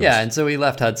 And so he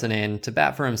left Hudson in to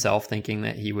bat for himself, thinking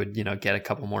that he would, get a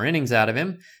couple more innings out of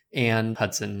him. And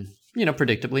Hudson,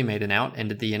 predictably made an out,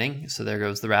 ended the inning. So there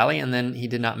goes the rally. And then he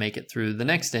did not make it through the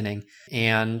next inning.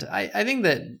 And I think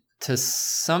that to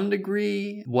some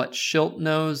degree, what Shildt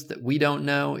knows that we don't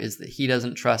know is that he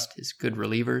doesn't trust his good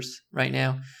relievers right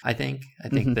now. I think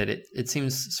that it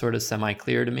seems sort of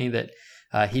semi-clear to me that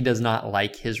he does not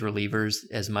like his relievers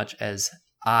as much as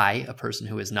I, a person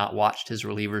who has not watched his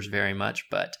relievers very much,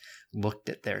 but looked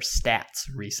at their stats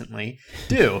recently,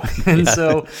 do. And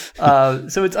so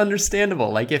it's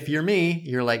understandable. Like, if you're me,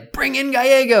 you're like, bring in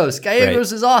Gallegos.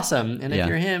 Gallegos is awesome. And if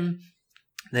you're him,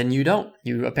 then you don't.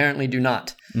 You apparently do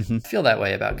not feel that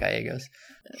way about Gallegos.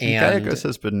 And Gallegos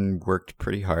has been worked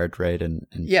pretty hard, right? And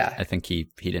yeah, I think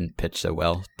he didn't pitch so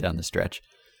well down the stretch.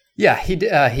 Yeah, he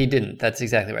didn't. That's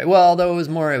exactly right. Well, although it was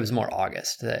more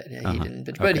August that he didn't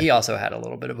pitch, but he also had a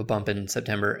little bit of a bump in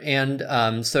September, and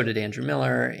so did Andrew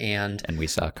Miller, and we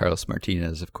saw Carlos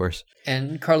Martinez, of course.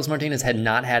 And Carlos Martinez had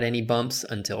not had any bumps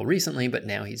until recently, but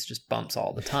now he's just bumps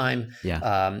all the time.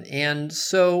 Yeah. And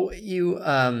so you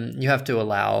have to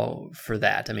allow for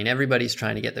that. I mean, everybody's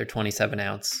trying to get their 27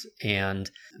 outs,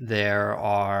 and there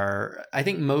are, I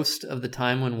think, most of the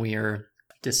time when we are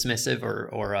dismissive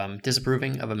or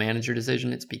disapproving of a manager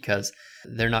decision, it's because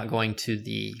they're not going to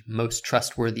the most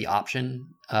trustworthy option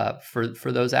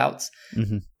for those outs.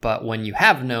 Mm-hmm. But when you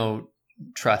have no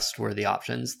trustworthy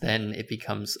options, then it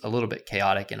becomes a little bit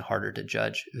chaotic and harder to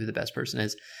judge who the best person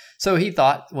is. So he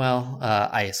thought,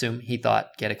 I assume he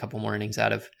thought, get a couple more innings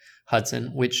out of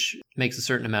Hudson, which makes a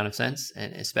certain amount of sense,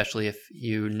 and especially if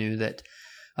you knew that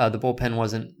the bullpen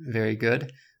wasn't very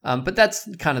good. But that's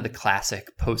kind of the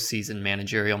classic postseason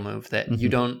managerial move that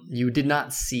you did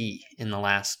not see in the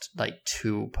last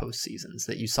 2 postseasons,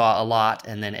 that you saw a lot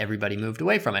and then everybody moved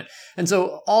away from it. And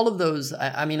so all of those,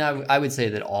 I would say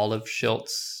that all of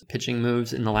Shildt's pitching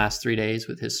moves in the last 3 days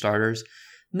with his starters,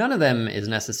 none of them is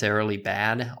necessarily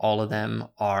bad. All of them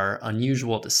are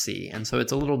unusual to see. And so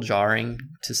it's a little jarring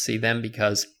to see them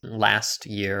because last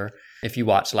year, if you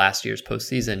watched last year's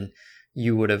postseason,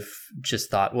 you would have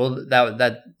just thought, well,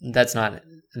 that's not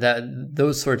that.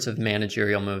 Those sorts of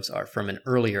managerial moves are from an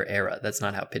earlier era. That's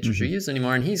not how pitchers are used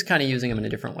anymore, and he's kind of using them in a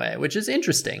different way, which is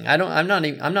interesting. I'm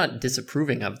not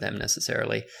disapproving of them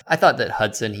necessarily. I thought that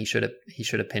Hudson he should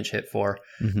have pinch hit for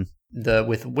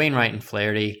with Wainwright and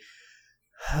Flaherty.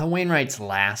 Wainwright's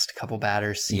last couple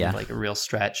batters seemed like a real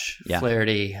stretch. Yeah.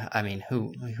 Flaherty, I mean,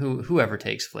 whoever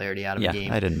takes Flaherty out of a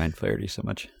game. I didn't mind Flaherty so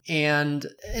much. And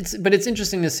it's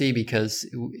interesting to see because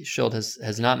Shildt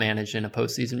has not managed in a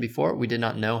postseason before. We did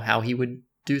not know how he would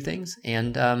do things,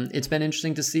 and it's been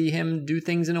interesting to see him do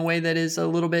things in a way that is a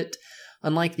little bit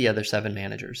unlike the other 7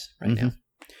 managers right now.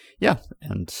 Yeah,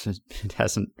 and it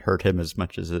hasn't hurt him as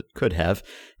much as it could have.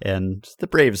 And the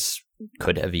Braves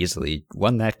could have easily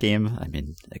won that game. I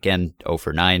mean, again, 0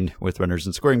 for 9 with runners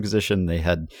in scoring position. They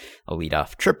had a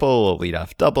leadoff triple, a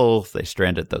leadoff double. They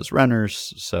stranded those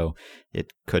runners. So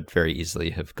it could very easily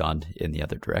have gone in the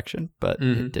other direction, but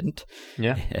it didn't.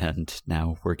 Yeah. And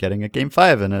now we're getting a game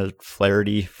 5 and a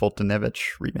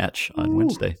Flaherty-Foltynewicz rematch on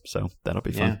Wednesday. So that'll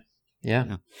be fun.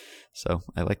 Yeah. So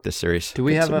I like this series. Do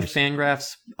we have a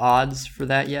Fangraphs odds for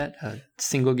that yet?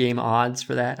 Single game odds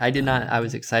for that? I did not. I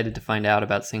was excited to find out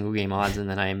about single game odds, and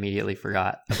then I immediately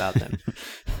forgot about them.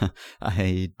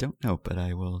 I don't know, but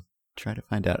I will try to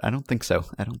find out. I don't think so.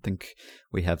 I don't think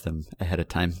we have them ahead of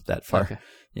time that far. Okay.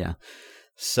 Yeah.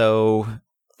 So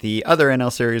the other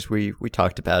NL series, we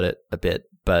talked about it a bit,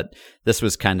 but this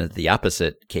was kind of the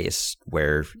opposite case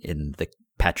where in the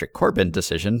Patrick Corbin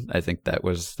decision, I think that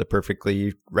was the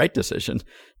perfectly right decision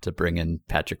to bring in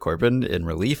Patrick Corbin in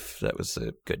relief. That was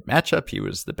a good matchup. He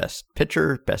was the best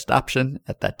pitcher, best option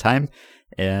at that time,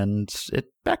 and it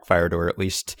backfired, or at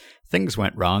least things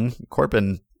went wrong.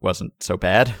 Corbin wasn't so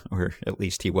bad, or at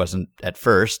least he wasn't at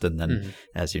first. And then,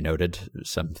 as you noted,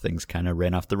 some things kind of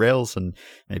ran off the rails and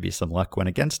maybe some luck went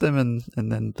against him, and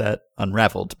then that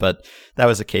unraveled. But that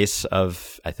was a case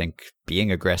of, I think,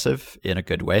 being aggressive in a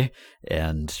good way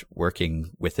and working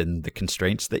within the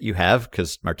constraints that you have,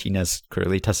 because Martinez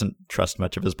clearly doesn't trust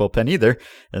much of his bullpen either.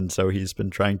 And so he's been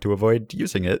trying to avoid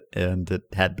using it, and it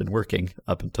had been working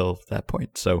up until that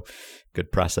point. So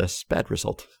good process, bad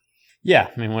result. Yeah,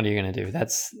 I mean, what are you going to do?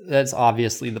 That's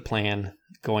obviously the plan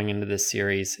going into this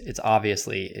series. It's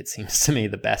obviously, it seems to me,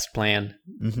 the best plan.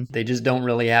 They just don't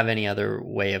really have any other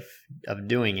way of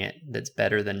doing it that's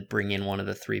better than bring in one of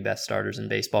the 3 best starters in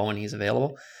baseball when he's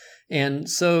available. And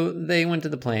so they went to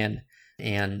the plan,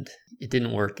 and it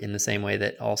didn't work in the same way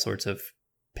that all sorts of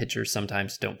pitchers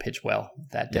sometimes don't pitch well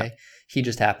that day. Yeah. He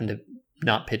just happened to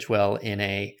not pitch well in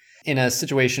a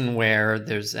situation where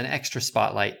there's an extra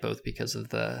spotlight, both because of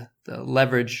the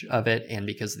leverage of it and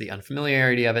because of the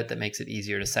unfamiliarity of it that makes it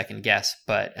easier to second guess.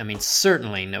 But I mean,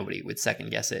 certainly nobody would second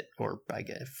guess it, or I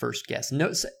guess first guess.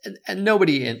 No, and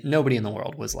nobody in the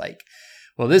world was like,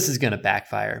 well, this is going to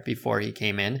backfire before he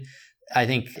came in. I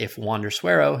think if Wander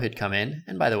Suero had come in,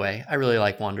 and by the way, I really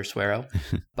like Wander Suero,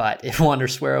 but if Wander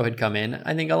Suero had come in,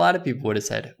 I think a lot of people would have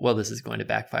said, well, this is going to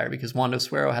backfire because Wander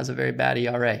Suero has a very bad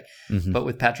ERA. But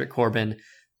with Patrick Corbin,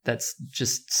 that's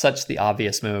just such the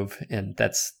obvious move. And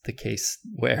that's the case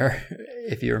where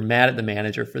if you're mad at the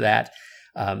manager for that,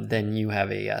 then you have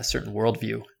a certain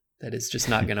worldview that is just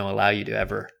not going to allow you to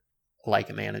ever like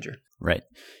a manager. Right.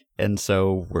 And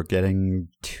so we're getting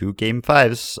 2 game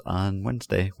 5s on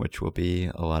Wednesday, which will be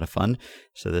a lot of fun.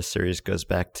 So this series goes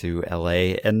back to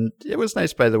LA. And it was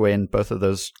nice, by the way, in both of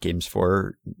those game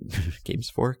 4s,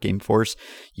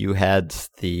 you had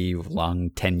the long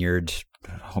tenured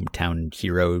hometown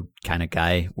hero kind of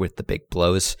guy with the big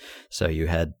blows. So you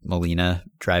had Molina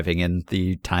driving in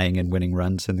the tying and winning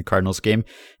runs in the Cardinals game.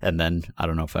 And then, I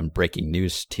don't know if I'm breaking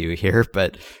news to you here,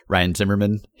 but Ryan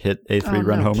Zimmerman hit a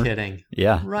 3-run homer. No kidding.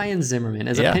 Yeah. Ryan Zimmerman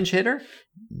as a pinch hitter?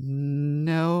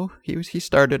 No, he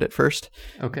started at first.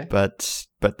 Okay. But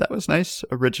that was nice.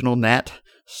 Original Nat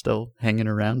still hanging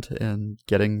around and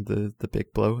getting the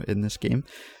big blow in this game.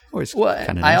 Always kind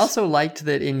of nice. I also liked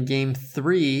that in game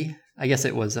 3, I guess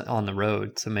it was on the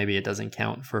road, so maybe it doesn't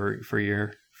count for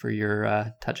your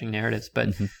touching narratives,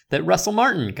 but that Russell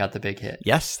Martin got the big hit.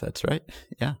 Yes, that's right.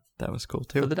 Yeah, that was cool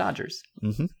too. For the Dodgers.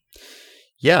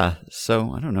 Yeah,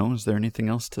 so I don't know. Is there anything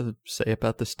else to say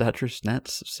about the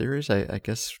Dodgers-Nats series? I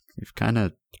guess we've kind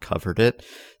of covered it.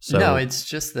 So no, it's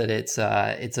just that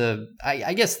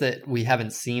I guess that we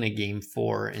haven't seen a game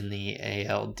 4 in the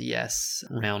ALDS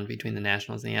round between the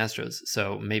Nationals and the Astros.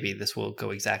 So maybe this will go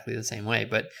exactly the same way.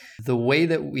 But the way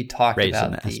that we talked Rays about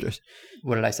and the Astros.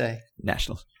 What did I say?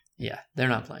 Nationals. Yeah, they're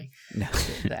not playing. No.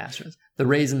 the Astros. The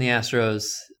Rays and the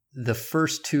Astros. The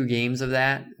first 2 games of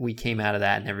that, we came out of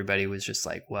that and everybody was just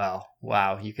like, wow,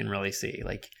 you can really see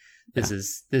like this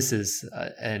is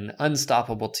an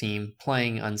unstoppable team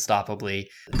playing unstoppably.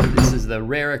 This is the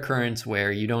rare occurrence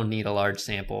where you don't need a large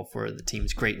sample for the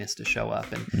team's greatness to show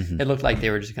up. And it looked like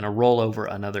they were just going to roll over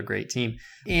another great team.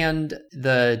 And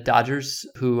the Dodgers,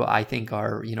 who I think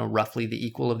are, roughly the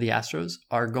equal of the Astros,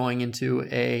 are going into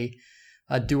a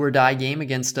do or die game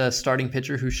against a starting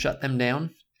pitcher who shut them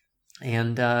down.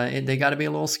 And they got to be a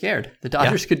little scared. The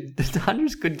Dodgers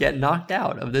could get knocked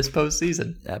out of this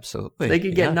postseason. Absolutely, they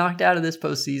could get knocked out of this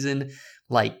postseason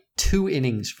like 2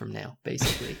 innings from now.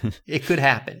 Basically, it could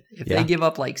happen if they give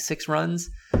up like 6 runs.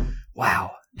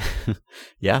 Wow,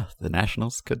 Yeah, the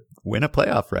Nationals could win a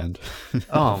playoff round.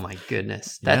 Oh my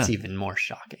goodness. That's Yeah. even more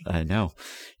shocking. I know.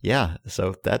 Yeah,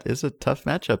 so that is a tough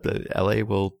matchup. LA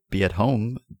will be at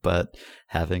home, but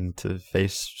having to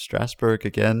face Strasburg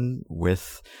again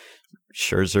with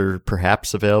Scherzer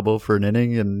perhaps available for an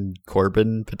inning and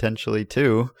Corbin potentially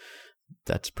too,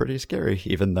 that's pretty scary,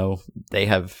 even though they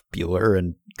have Buehler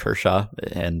and Kershaw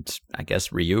and I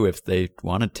guess Ryu if they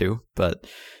wanted to. But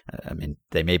I mean,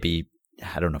 they may be,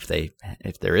 I don't know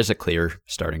if there is a clear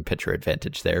starting pitcher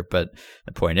advantage there, but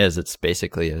the point is it's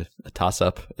basically a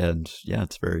toss-up, and yeah,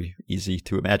 it's very easy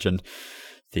to imagine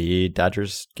the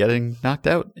Dodgers getting knocked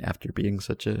out after being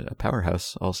such a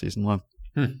powerhouse all season long.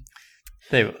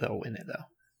 They'll win it though.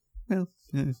 Well,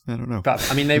 I don't know.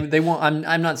 I mean, they won't.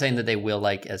 I'm not saying that they will.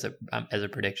 Like as a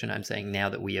prediction, I'm saying now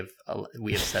that we have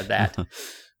said that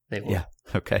they will. Yeah.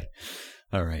 Okay.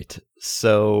 All right.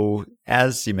 So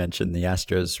as you mentioned, the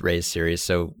Astros Rays series.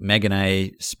 So Meg and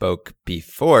I spoke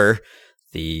before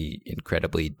the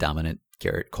incredibly dominant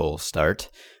Garrett Cole start,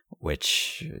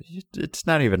 which it's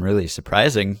not even really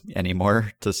surprising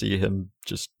anymore to see him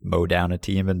just mow down a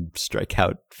team and strike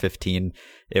out 15.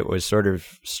 It was sort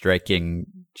of striking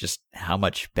just how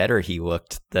much better he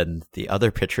looked than the other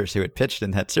pitchers who had pitched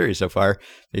in that series so far,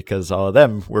 because all of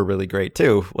them were really great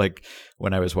too. Like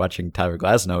when I was watching Tyler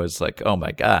Glasnow, it's like, oh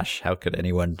my gosh, how could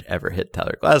anyone ever hit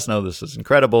Tyler Glasnow? This is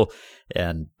incredible.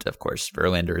 And of course,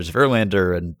 Verlander is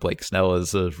Verlander, and Blake Snell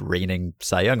is a reigning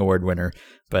Cy Young Award winner.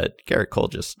 But Garrett Cole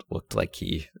just looked like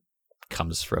he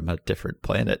comes from a different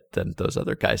planet than those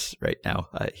other guys right now.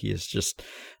 He is just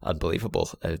unbelievable.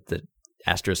 The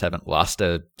Astros haven't lost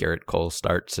a Garrett Cole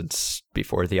start since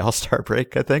before the All-Star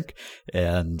break, I think.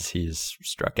 And he's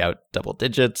struck out double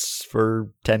digits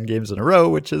for 10 games in a row,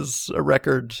 which is a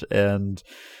record. And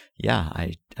yeah,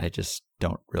 I just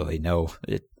don't really know.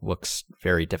 It looks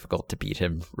very difficult to beat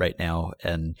him right now.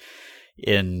 And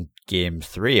in game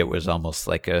 3, it was almost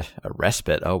like a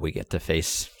respite. Oh, we get to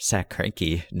face Zach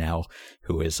Greinke now,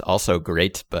 who is also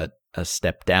great, but a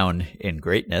step down in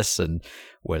greatness, and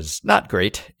was not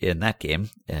great in that game.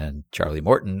 And Charlie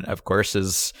Morton, of course,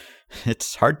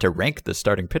 it's hard to rank the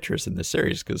starting pitchers in this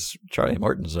series because Charlie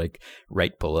Morton's like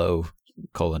right below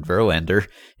Cole and Verlander.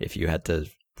 If you had to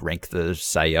rank the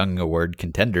Cy Young Award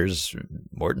contenders,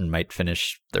 Morton might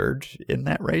finish third in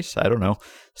that race. I don't know.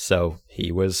 So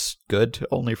he was good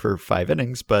only for 5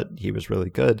 innings, but he was really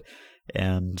good.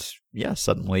 And yeah,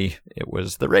 suddenly it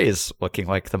was the Rays looking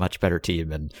like the much better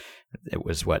team. And it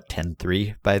was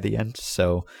 10-3 by the end.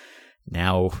 So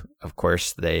now, of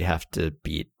course, they have to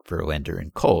beat Verlander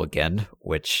and Cole again,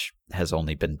 which has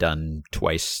only been done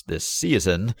twice this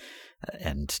season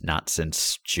and not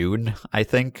since June, I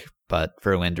think. But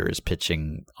Verlander is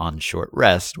pitching on short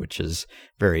rest, which is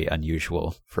very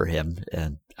unusual for him.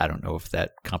 And I don't know if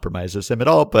that compromises him at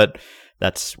all, but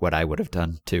that's what I would have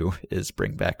done too, is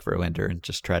bring back Verlander and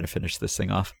just try to finish this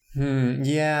thing off.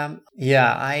 Yeah.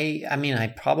 I mean, I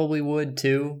probably would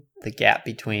too. The gap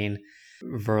between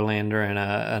Verlander and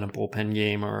a bullpen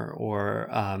game or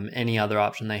any other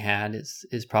option they had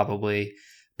is probably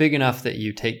big enough that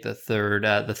you take the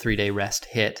 3-day rest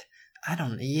hit. I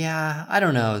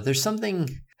don't know. There's something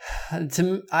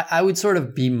I would sort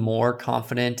of be more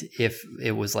confident if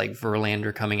it was like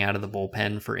Verlander coming out of the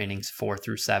bullpen for innings 4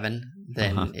 through 7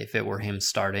 than if it were him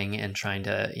starting and trying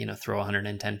to, throw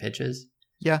 110 pitches.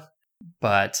 Yeah.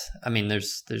 But I mean,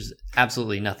 there's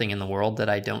absolutely nothing in the world that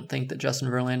I don't think that Justin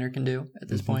Verlander can do at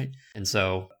this point. And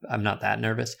so I'm not that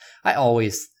nervous. I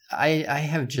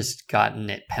have just gotten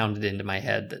it pounded into my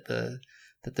head that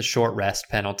the short rest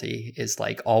penalty is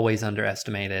like always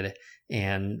underestimated,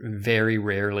 and very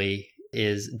rarely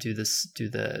does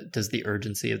the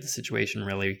urgency of the situation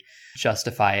really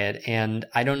justify it. And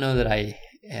I don't know that I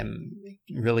am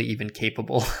really even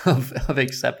capable of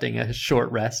accepting a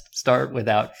short rest start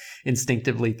without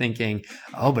instinctively thinking,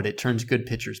 oh, but it turns good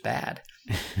pitchers bad.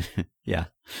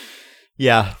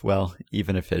 Yeah. Well,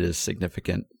 even if it is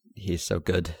significant, he's so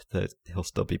good that he'll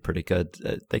still be pretty good.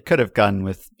 They could have gone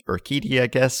with Urquidy, I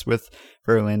guess, with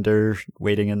Verlander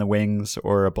waiting in the wings,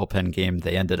 or a bullpen game.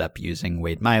 They ended up using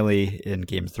Wade Miley in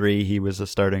game 3. He was a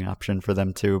starting option for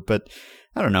them too. But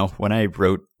I don't know. When I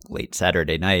wrote late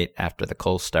Saturday night after the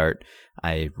Cole start,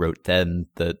 I wrote then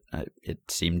that it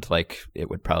seemed like it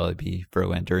would probably be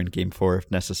Verlander in game 4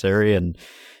 if necessary. And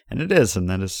it is. And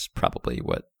that is probably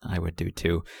what I would do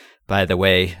too. By the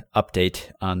way,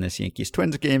 update on this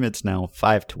Yankees-Twins game. It's now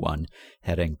 5-1,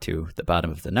 heading to the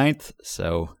bottom of the 9th.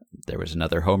 So there was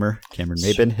another homer. Cameron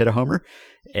Maybin hit a homer.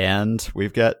 And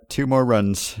we've got 2 more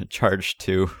runs charged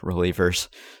to relievers.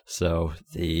 So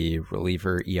the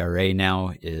reliever ERA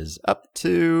now is up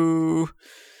to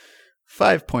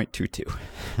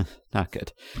 5.22. Not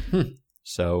good. Hmm.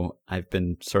 So I've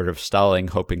been sort of stalling,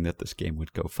 hoping that this game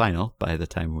would go final by the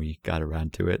time we got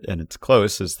around to it, and it's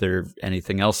close. Is there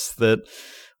anything else that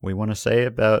we want to say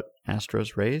about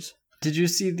Astros Rays? Did you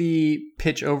see the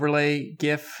pitch overlay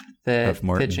GIF that Of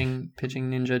Morton?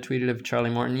 pitching Ninja tweeted of Charlie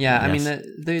Morton? Yeah, Yes.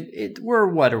 I mean, we're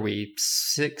what are we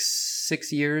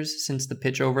 6 years since the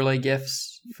pitch overlay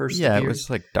GIFs first? Yeah, appeared? it was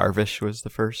like Darvish was the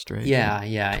first, right? Yeah.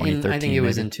 And I think it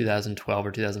was maybe? in 2012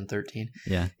 or 2013.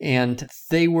 Yeah. And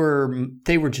they were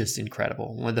just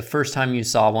incredible. When the first time you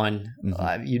saw one,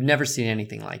 you'd never seen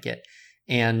anything like it.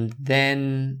 And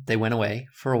then they went away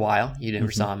for a while. You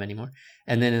never saw them anymore.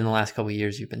 And then in the last couple of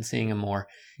years, you've been seeing them more.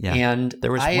 Yeah. And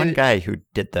There was one guy who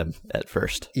did them at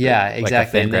first. Yeah,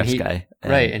 exactly. Like a Fangraphs guy.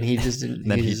 Right, and he just didn't.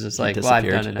 then He was just like, well, I've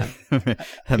disappeared. done enough.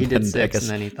 And He did then I 6, guess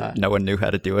and then he thought no one knew how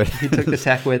to do it. he took the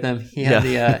tech with him. He had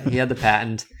he had the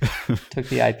patent, took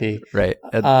the IP. Right.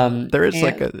 And there is and-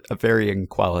 like a varying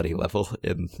quality level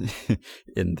in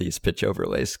in these pitch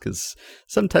overlays, because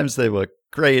sometimes they look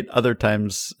great. Other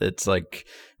times it's like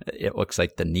it looks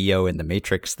like the Neo in the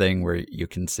Matrix thing, where you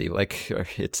can see like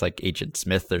it's like Agent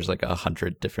Smith. There's like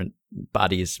 100 different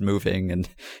bodies moving, and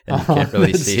you can't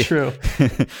really that's see. true.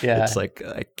 Yeah. It's like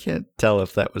I can't tell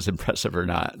if that was impressive or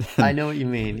not. I know what you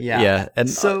mean. Yeah. Yeah, and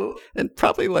So and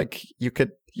probably like you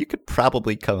could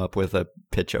probably come up with a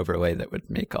pitch overlay that would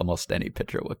make almost any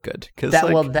pitcher look good. Because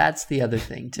that's the other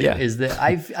thing too. Yeah. Is that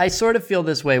I sort of feel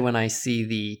this way when I see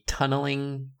the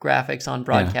tunneling graphics on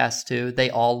broadcasts too. They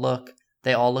all look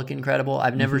incredible.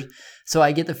 I've never so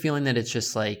I get the feeling that it's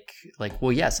just like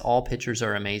well, yes, all pitchers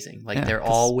are amazing. Like Yeah, they're 'cause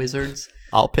all wizards.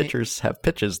 all pitchers have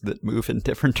pitches that move in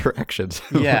different directions.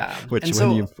 Yeah. Which And when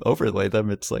so- you overlay them,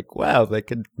 it's like, wow, they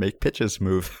can make pitches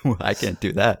move. I can't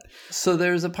do that. So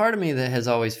there's a part of me that has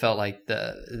always felt like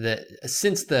that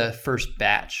since the first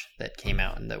batch that came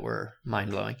out and that were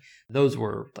mind blowing, those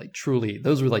were like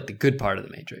the good part of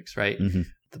the Matrix, right? Mhm.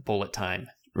 The bullet time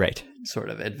Right. sort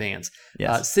of advance.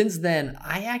 Yes. Since then,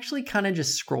 I actually kind of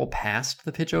just scroll past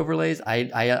the pitch overlays.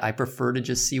 I prefer to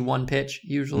just see one pitch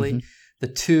usually. Mhm. The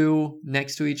two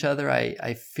next to each other,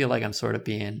 I feel like I'm sort of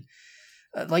being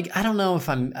like, I don't know if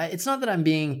it's not that I'm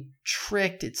being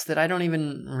tricked. It's that I don't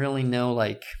even really know,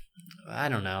 like, I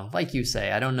don't know. Like you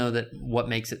say, I don't know that what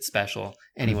makes it special.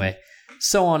 Anyway,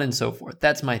 so on and so forth.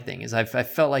 That's my thing is I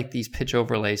felt like these pitch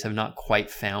overlays have not quite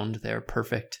found their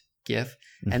perfect GIF.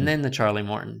 And then the Charlie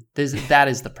Morton. That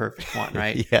is the perfect one,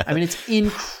 right? Yeah. I mean, it's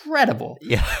incredible.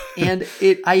 Yeah. And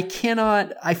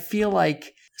I feel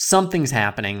like something's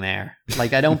happening there.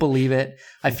 Like, I don't believe it.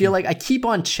 I feel like I keep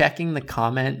on checking the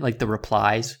comment, like the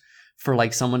replies for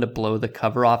like someone to blow the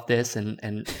cover off this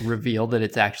and reveal that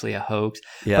it's actually a hoax.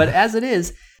 Yeah. But as it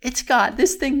is,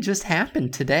 this thing just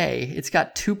happened today. It's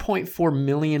got 2.4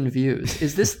 million views.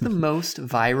 Is this the most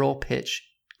viral pitch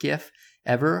GIF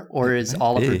ever? Or is might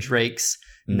Oliver be. Drake's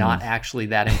not actually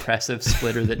that impressive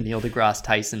splitter that Neil deGrasse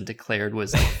Tyson declared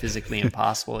was like physically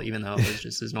impossible, even though it was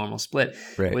just his normal split?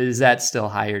 Right. Is that still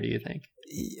higher, do you think?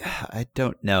 Yeah, I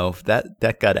don't know.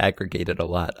 That got aggregated a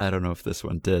lot. I don't know if this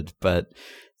one did, but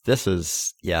this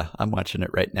is, I'm watching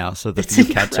it right now. So the It's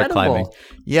view counts are incredible. climbing.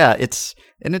 Yeah, it's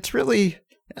really,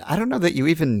 I don't know that you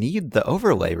even need the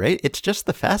overlay, right? It's just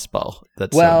the fastball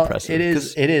that's so impressive. It is.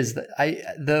 'Cause- It is.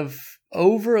 The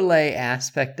overlay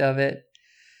aspect of it.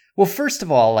 Well, first of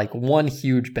all, like one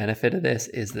huge benefit of this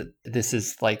is that this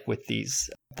is like with the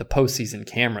postseason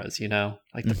cameras,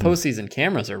 like the postseason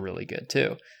cameras are really good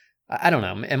too. I don't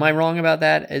know. Am I wrong about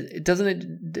that? Doesn't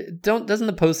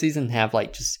the postseason have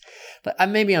like just,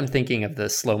 maybe I'm thinking of the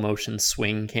slow motion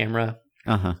swing camera.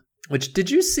 Uh-huh. Which, did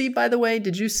you see, by the way,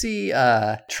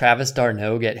 Travis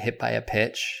d'Arnaud get hit by a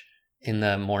pitch in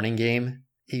the morning game?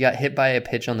 He got hit by a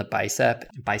pitch on the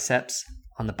biceps,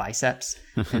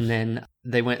 and then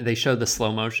they showed the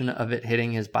slow motion of it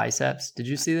hitting his biceps. Did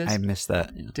you see this? I missed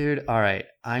that. Yeah. Dude, all right.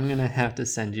 I'm going to have to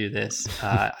send you this.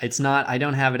 I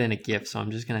don't have it in a GIF, so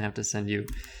I'm just going to have to send you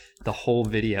the whole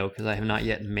video because I have not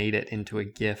yet made it into a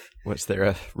GIF. Was there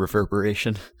a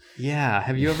reverberation? Yeah.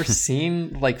 Have you ever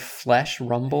seen like flesh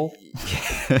rumble?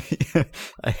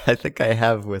 I think I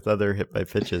have with other hit by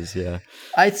pitches. Yeah.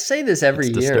 I say this every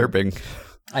It's year. disturbing.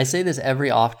 I say this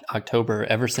every October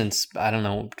ever since, I don't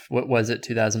know, what was it,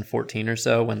 2014 or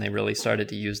so, when they really started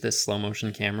to use this slow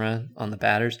motion camera on the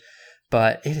batters.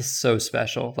 But it is so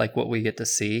special, like what we get to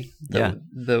see.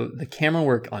 The camera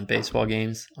work on baseball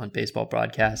games, on baseball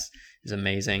broadcasts is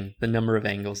amazing. The number of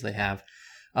angles they have,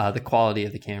 the quality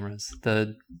of the cameras,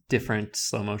 the different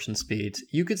slow motion speeds.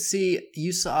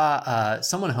 You saw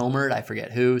someone homered, I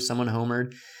forget who, someone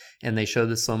homered, and they showed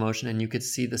the slow motion, and you could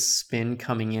see the spin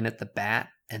coming in at the bat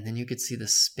and then you could see the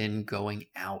spin going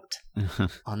out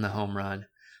on the home run,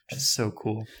 which is so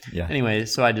cool. Yeah. Anyway,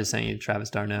 so I just sent you Travis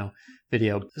d'Arnaud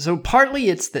video. So partly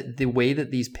it's that the way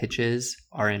that these pitches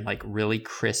are in like really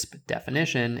crisp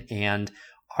definition and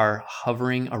are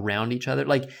hovering around each other.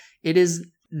 Like it is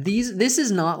this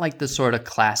is not like the sort of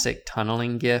classic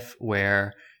tunneling GIF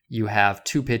where you have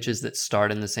two pitches that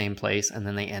start in the same place and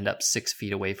then they end up 6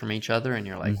 feet away from each other. And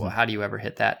you're like, well, how do you ever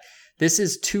hit that? This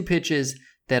is two pitches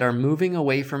that are moving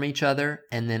away from each other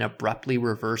and then abruptly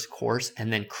reverse course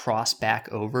and then cross back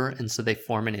over. And so they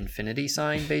form an infinity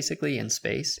sign basically in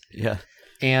space. Yeah.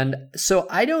 And so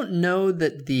I don't know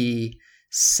that the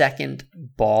second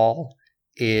ball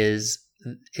is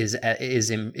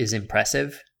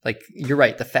impressive. Like you're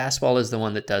right, the fastball is the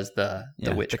one that does the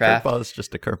witchcraft. The curveball is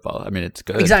just a curveball. I mean, it's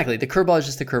good. Exactly, the curveball is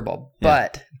just a curveball. Yeah.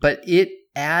 But it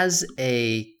as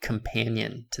a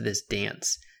companion to this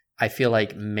dance, I feel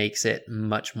like makes it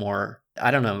much more, I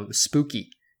don't know,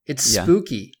 spooky. It's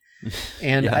spooky.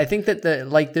 And I think that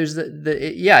there's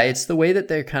it's the way that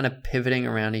they're kind of pivoting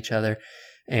around each other.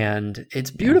 And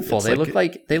it's beautiful. They look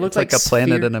like a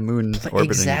planet and a moon orbiting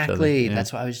exactly. each other. Yeah.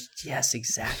 That's why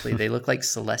exactly. They look like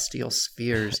celestial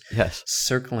spheres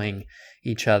circling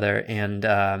each other. And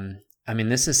I mean,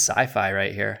 this is sci-fi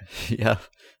right here. Yeah.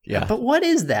 Yeah. But what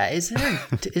is that? Is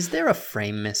there a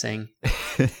frame missing?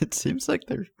 It seems like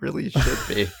there really should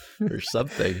be or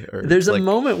something. Or there's a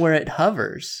moment where it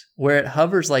hovers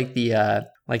like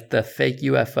the fake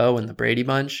UFO in the Brady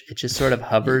Bunch. It just sort of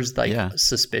hovers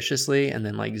suspiciously and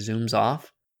then like zooms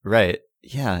off. Right.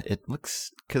 Yeah. It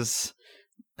looks, because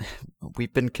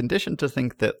we've been conditioned to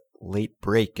think that late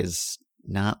break is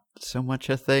not so much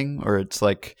a thing, or it's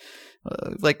like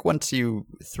once you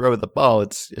throw the ball,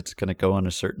 it's going to go on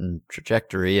a certain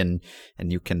trajectory, and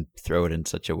you can throw it in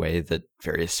such a way that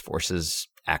various forces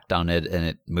act on it and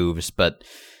it moves. But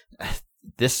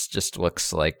this just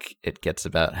looks like it gets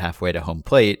about halfway to home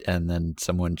plate, and then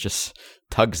someone just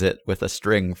tugs it with a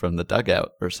string from the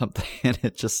dugout or something, and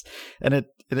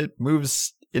it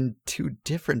moves in two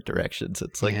different directions.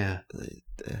 It's like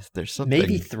there's something,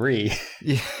 maybe three.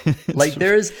 Yeah, like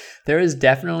there is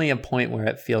definitely a point where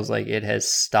it feels like it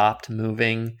has stopped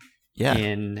moving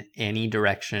in any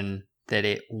direction that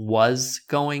it was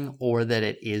going or that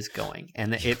it is going,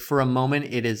 and it for a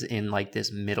moment it is in like this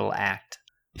middle act.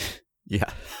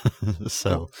 Yeah.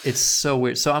 So it's so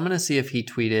weird. So I'm gonna see if he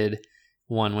tweeted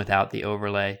one without the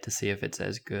overlay to see if it's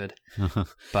as good,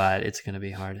 but it's going to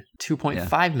be hard.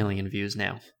 2.5 million views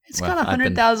now. It's got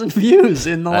 100,000 views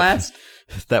in the last.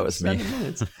 That was 7 me.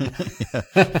 minutes.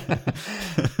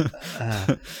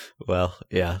 Well,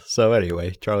 yeah. So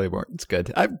anyway, Charlie Morton's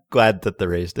good. I'm glad that the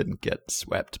Rays didn't get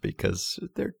swept because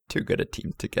they're too good a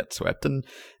team to get swept. And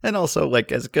also,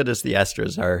 like, as good as the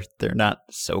Astros are, they're not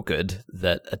so good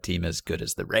that a team as good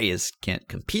as the Rays can't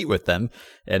compete with them.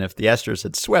 And if the Astros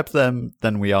had swept them,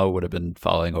 then we all would have been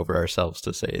falling over ourselves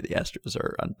to say the Astros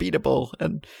are unbeatable.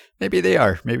 And maybe they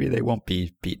are. Maybe they won't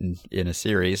be beaten in a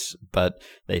series, but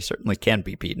they certainly can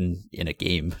be beaten in a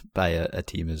game by a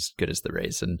team as good as the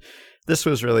Rays. And this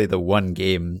was really the one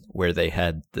game where they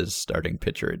had the starting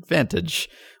pitcher advantage,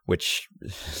 which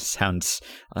sounds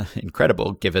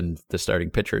incredible given the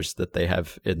starting pitchers that they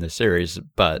have in the series.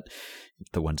 But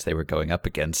the ones they were going up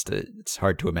against, it's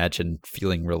hard to imagine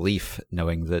feeling relief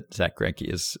knowing that Zach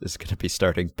Greinke is going to be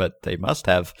starting. But they must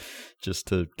have, just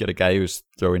to get a guy who's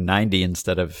throwing 90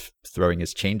 instead of throwing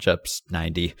his changeups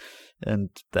 90. And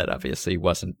that obviously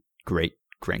wasn't great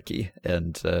Greinke,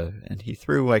 and he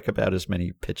threw like about as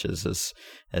many pitches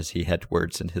as he had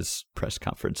words in his press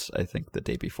conference, I think, the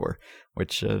day before,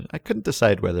 which I couldn't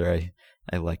decide whether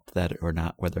I liked that or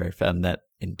not, whether I found that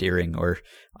endearing or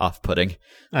off-putting.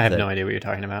 I have no idea what you're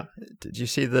talking about. Did you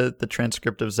see the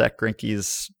transcript of Zach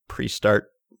Greinke's pre-start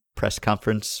press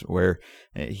conference where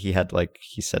he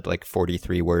said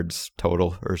 43 words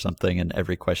total or something, and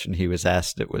every question he was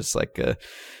asked, it was like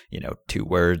 2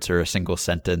 words or a single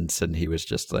sentence, and he was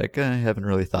just like, I haven't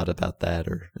really thought about that,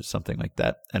 or something like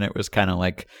that. And it was kind of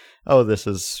like, oh, this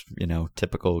is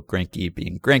typical Greinke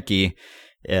being Greinke.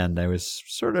 And I was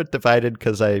sort of divided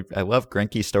because I love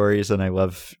Greinke stories and I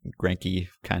love Greinke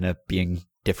kind of being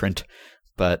different.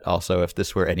 But also, if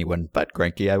this were anyone but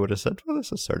Greinke, I would have said, well,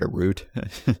 this is sort of rude.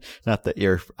 Not that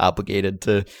you're obligated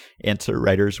to answer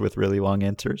writers with really long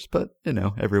answers, but,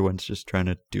 everyone's just trying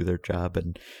to do their job.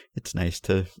 And it's nice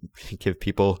to give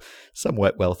people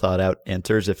somewhat well thought out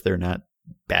answers if they're not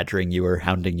badgering you or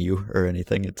hounding you or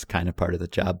anything. It's kind of part of the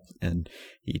job. And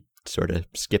he sort of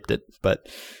skipped it. But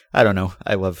I don't know.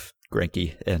 I love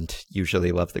Greinke and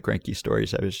usually love the Greinke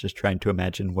stories. I was just trying to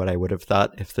imagine what I would have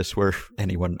thought if this were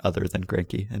anyone other than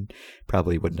Greinke, and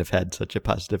probably wouldn't have had such a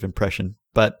positive impression.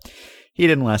 But he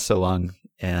didn't last so long,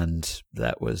 and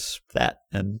that was that.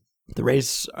 And the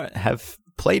Rays have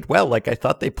played well. Like, I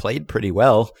thought they played pretty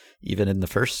well, even in the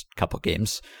first couple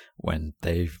games when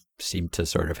they seemed to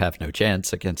sort of have no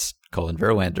chance against Colin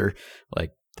Verlander.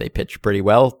 Like, they pitched pretty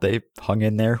well. They hung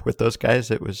in there with those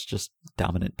guys. It was just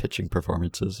dominant pitching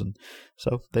performances. And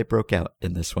so they broke out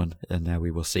in this one. And now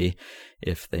we will see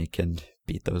if they can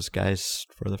beat those guys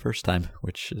for the first time,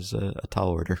 which is a tall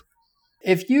order.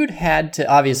 If you'd had to,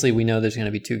 obviously we know there's going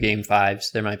to be 2 Game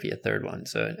 5s. There might be a third one.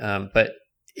 So, but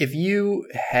if you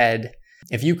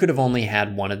could have only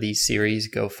had one of these series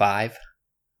go 5,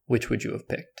 which would you have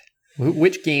picked?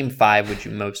 Which Game 5 would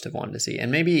you most have wanted to see?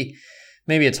 And maybe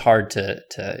it's hard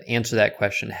to answer that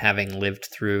question having lived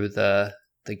through the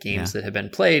games that have been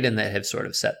played and that have sort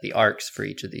of set the arcs for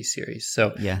each of these series.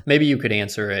 So maybe you could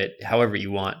answer it however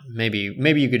you want. Maybe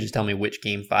you could just tell me which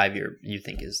Game 5 you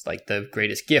think is like the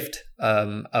greatest gift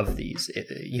of these.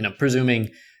 Presuming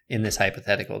in this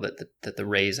hypothetical that the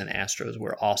Rays and Astros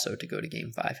were also to go to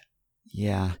Game 5.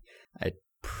 Yeah, I'd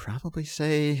probably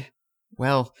say,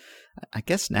 well, I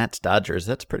guess Nats Dodgers,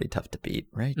 that's pretty tough to beat,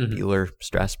 right? Mm-hmm. Buehler,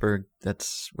 Strasburg,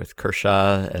 that's with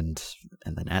Kershaw and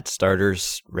the Nats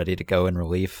starters ready to go in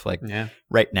relief.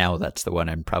 Right now, that's the one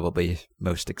I'm probably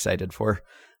most excited for.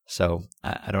 So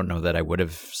I don't know that I would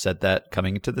have said that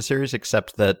coming into the series,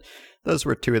 except that those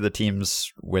were 2 of the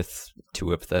teams with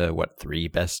 2 of the, 3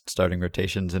 best starting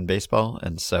rotations in baseball.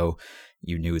 And so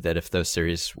you knew that if those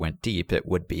series went deep, it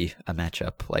would be a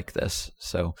matchup like this.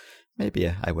 So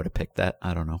maybe I would have picked that.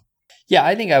 I don't know. Yeah,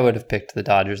 I think I would have picked the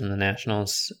Dodgers and the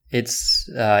Nationals. It's,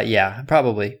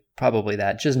 probably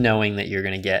that. Just knowing that you're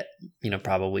going to get,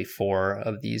 probably 4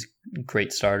 of these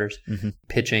great starters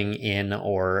pitching in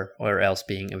or else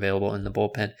being available in the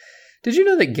bullpen. Did you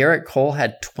know that Garrett Cole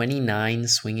had 29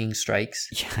 swinging strikes?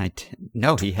 Yeah,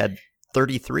 no, he had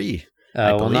 33.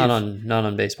 Well, not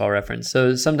on Baseball Reference.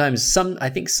 So sometimes I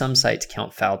think some sites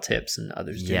count foul tips and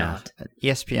others do not.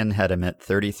 ESPN had him at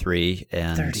 33,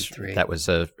 and 33. That was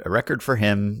a record for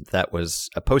him. That was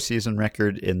a postseason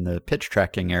record in the pitch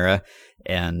tracking era,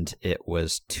 and it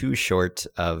was too short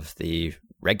of the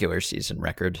regular season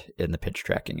record in the pitch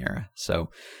tracking era. So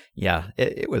yeah,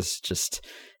 it was just,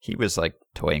 he was like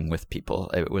toying with people.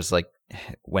 It was like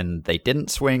when they didn't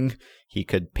swing, he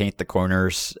could paint the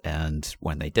corners, and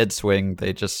when they did swing,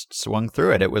 they just swung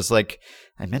through it. It was like,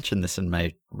 I mentioned this in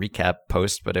my recap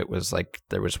post, but it was like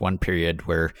there was one period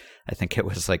where I think it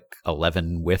was like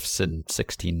 11 whiffs and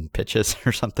 16 pitches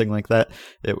or something like that.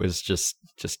 It was just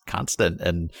constant,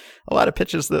 and a lot of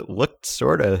pitches that looked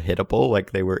sort of hittable,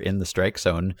 like they were in the strike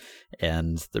zone,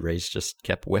 and the Rays just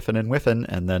kept whiffing,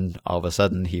 and then all of a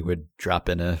sudden he would drop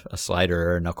in a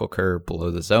slider or a knuckle curve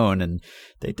below the zone, and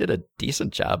they did a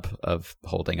decent job of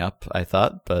holding up, I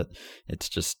thought, but it's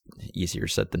just easier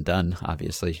said than done,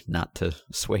 obviously, not to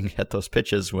swing at those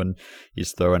pitches when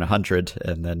he's throwing 100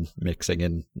 and then mixing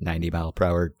in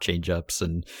 90-mile-per-hour changeups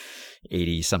and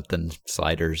 80-something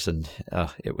sliders, and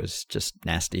it was just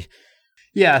nasty.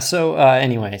 Yeah, so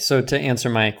anyway, so to answer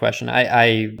my question,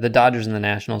 the Dodgers and the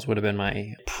Nationals would have been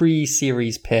my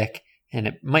pre-series pick, and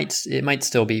it might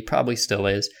still be, probably still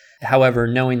is. However,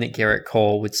 knowing that Garrett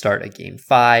Cole would start at Game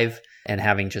 5 and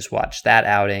having just watched that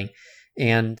outing,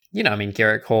 and,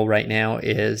 Garrett Cole right now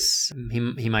is,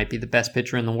 he might be the best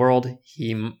pitcher in the world.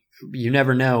 You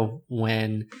never know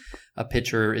when a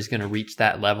pitcher is going to reach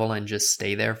that level and just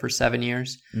stay there for 7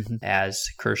 years, as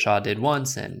Kershaw did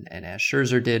once and as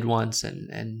Scherzer did once.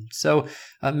 And so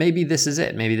maybe this is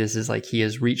it. Maybe this is like he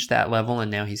has reached that level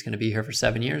and now he's going to be here for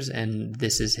 7 years. And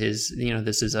this is his,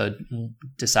 this is a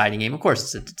deciding game. Of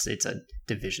course, it's a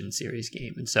division series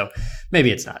game. And so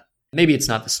maybe it's not. Maybe it's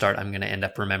not the start I'm going to end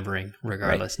up remembering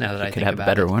regardless, right. Now that I think about it. Could have a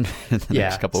better one in the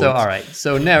next couple of weeks. All right.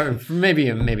 So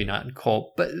maybe not in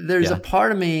Cole. But there's a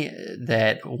part of me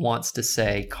that wants to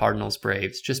say Cardinals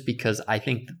Braves, just because I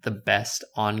think that the best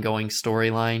ongoing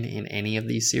storyline in any of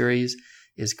these series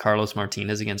is Carlos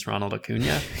Martinez against Ronald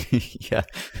Acuna. Yeah.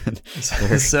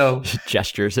 So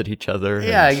gestures at each other.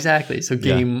 Yeah, exactly. So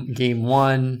game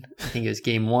 1, I think it was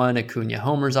Game 1, Acuna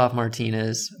homers off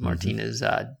Martinez. Martinez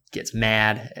gets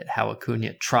mad at how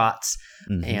Acuna trots,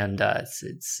 and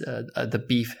the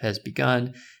beef has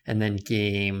begun. And then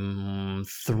game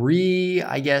 3,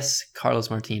 I guess, Carlos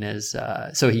Martinez.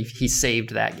 So he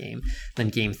saved that game. Then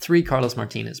game 3, Carlos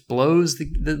Martinez blows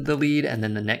the lead, and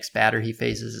then the next batter he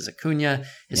faces is Acuna.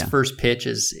 His first pitch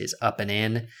is up and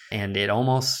in, and it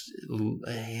almost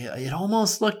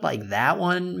looked like that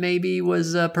one maybe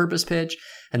was a purpose pitch.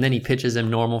 And then he pitches him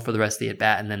normal for the rest of the at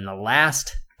bat, and then the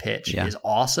last pitch is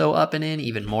also up and in,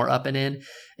 even more up and in,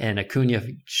 and Acuna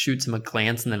shoots him a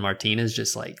glance, and then Martinez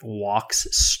just like walks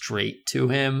straight to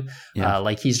him,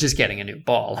 like he's just getting a new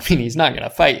ball. I mean, he's not going to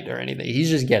fight or anything. He's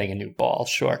just getting a new ball,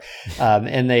 sure.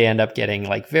 And they end up getting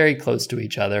like very close to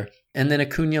each other. And then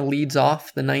Acuna leads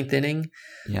off the 9th inning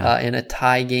in a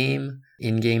tie game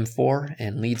in game 4,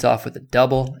 and leads off with a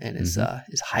double, and is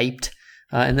hyped.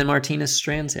 And then Martinez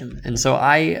strands him. And so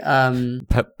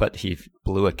But he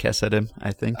blew a kiss at him,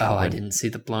 I think. Oh, I didn't see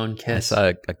the blown kiss.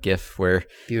 I saw a gif where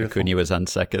Beautiful. Acuna was on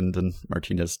second, and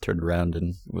Martinez turned around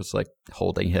and was like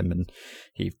holding him, and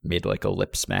he made like a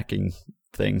lip smacking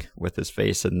thing with his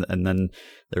face. And then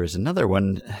there was another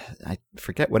one. I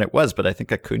forget when it was, but I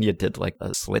think Acuna did like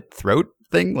a slit throat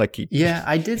thing. Like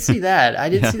I did see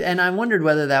that. See that, and I wondered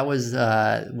whether that was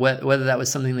whether that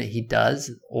was something that he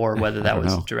does, or whether that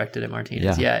was directed at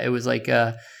Martinez. Yeah, it was like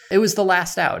it was the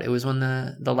last out. It was when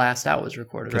the last out was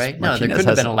recorded, right? Martinez there couldn't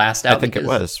have been a last out. I think it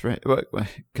was, right?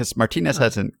 Because Martinez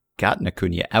hasn't gotten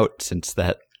Acuna out since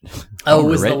that. Oh, it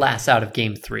was the last out of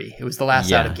game 3. It was the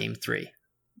last out of game 3.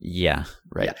 Yeah,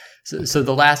 right. Yeah. So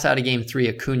the last out of game 3,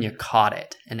 Acuna caught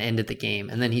it and ended the game,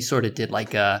 and then he sort of did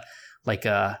like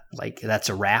that's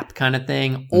a wrap kind of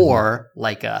thing, or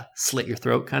like a slit your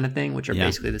throat kind of thing, which are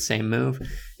basically the same move.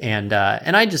 And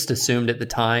I just assumed at the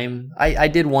time, I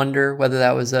did wonder whether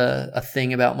that was a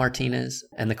thing about Martinez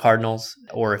and the Cardinals,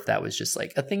 or if that was just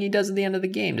like a thing he does at the end of the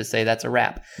game to say that's a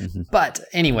wrap. But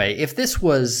anyway, if this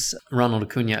was Ronald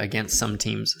Acuna against some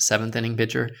team's 7th inning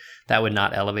pitcher, that would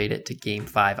not elevate it to game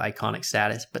 5 iconic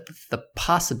status. But the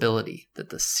possibility that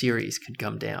the series could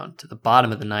come down to the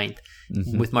bottom of the 9th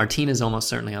with Martinez almost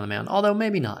certainly on the mound, although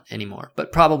maybe not anymore,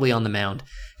 but probably on the mound,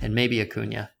 and maybe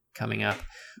Acuna coming up.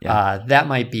 That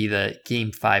might be the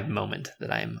game 5 moment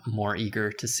that I'm more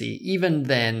eager to see, even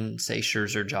than, say,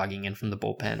 Scherzer jogging in from the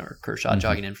bullpen, or Kershaw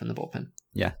jogging in from the bullpen.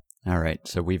 Yeah. All right.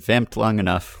 So we've vamped long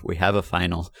enough. We have a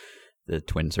final. The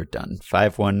Twins are done.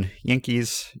 5-1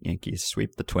 Yankees. Yankees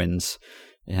sweep the Twins.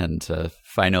 And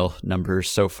final numbers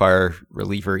so far,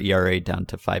 reliever ERA down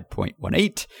to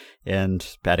 5.18,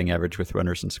 and batting average with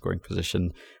runners in scoring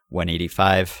position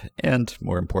 185. And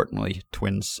more importantly,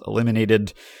 Twins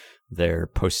eliminated. Their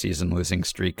postseason losing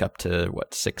streak up to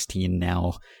 16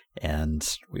 now,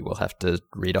 and we will have to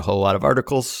read a whole lot of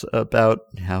articles about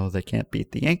how they can't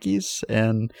beat the Yankees.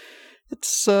 And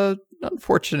it's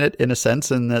unfortunate in a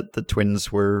sense, in that the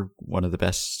Twins were one of the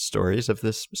best stories of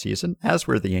this season, as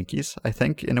were the Yankees, I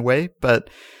think, in a way. But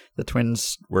the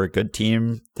Twins were a good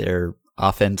team. Their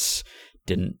offense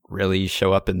didn't really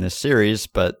show up in this series,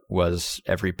 but was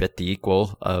every bit the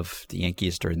equal of the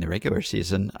Yankees during the regular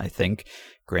season, I think.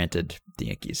 Granted, the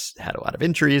Yankees had a lot of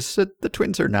injuries. So the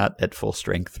Twins are not at full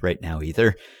strength right now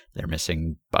either. They're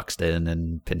missing Buxton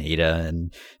and Pineda,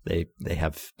 and they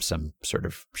have some sort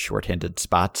of shorthanded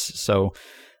spots. So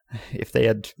if they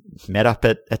had met up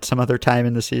at some other time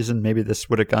in the season, maybe this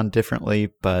would have gone differently.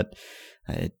 But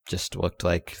it just looked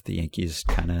like the Yankees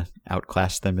kind of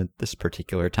outclassed them at this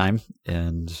particular time.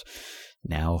 And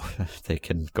now they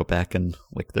can go back and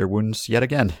lick their wounds yet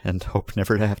again and hope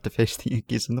never to have to face the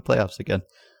Yankees in the playoffs again.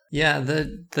 Yeah,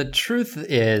 the truth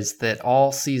is that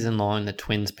all season long, the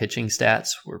Twins pitching stats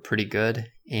were pretty good.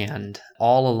 And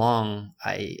all along,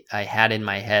 I had in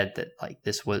my head that like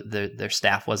this was their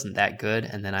staff wasn't that good.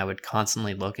 And then I would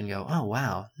constantly look and go, oh,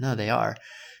 wow, no, they are.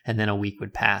 And then a week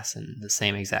would pass and the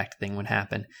same exact thing would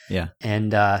happen. Yeah.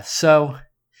 And so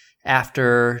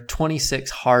after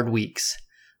 26 hard weeks,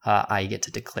 I get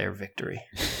to declare victory.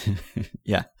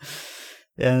 Yeah.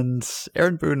 And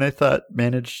Aaron Boone, I thought,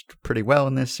 managed pretty well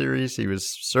in this series. He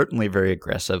was certainly very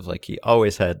aggressive. Like, he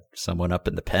always had someone up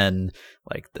in the pen.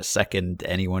 Like, the second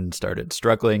anyone started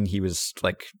struggling, he was,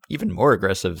 like, even more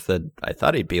aggressive than I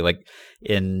thought he'd be. Like,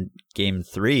 in Game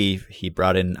 3, he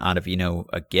brought in Ottavino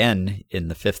again in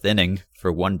the 5th inning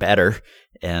for one batter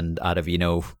and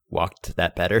Ottavino walked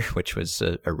that better, which was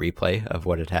a replay of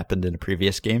what had happened in a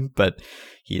previous game. But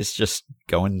he's just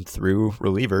going through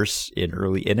relievers in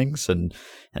early innings and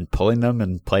pulling them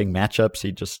and playing matchups.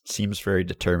 He just seems very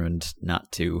determined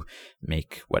not to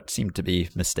make what seemed to be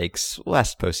mistakes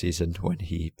last postseason when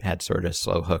he had sort of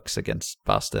slow hooks against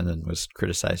Boston and was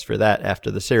criticized for that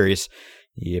after the series.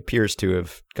 He appears to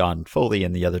have gone fully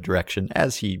in the other direction,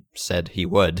 as he said he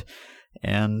would.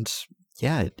 And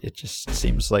yeah, it just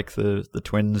seems like the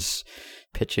Twins'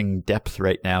 pitching depth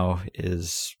right now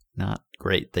is not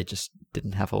great. They just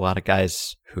didn't have a lot of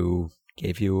guys who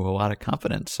gave you a lot of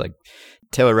confidence. Like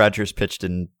Taylor Rogers pitched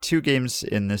in 2 games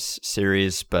in this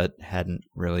series, but hadn't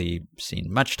really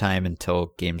seen much time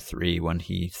until game 3 when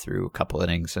he threw a couple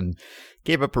innings and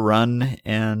gave up a run.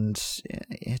 And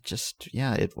it just,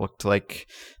 it looked like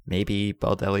maybe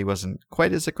Baldelli wasn't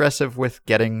quite as aggressive with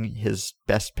getting his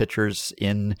best pitchers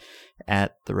in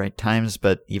at the right times.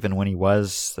 But even when he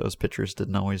was, those pitchers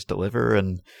didn't always deliver.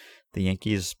 And the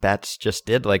Yankees bats just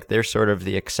did. Like, they're sort of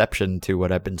the exception to what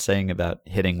I've been saying about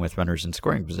hitting with runners in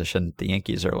scoring position. The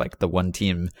Yankees are like the one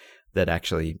team that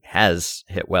actually has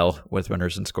hit well with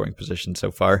runners in scoring position so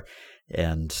far.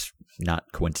 And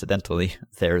not coincidentally,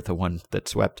 they're the one that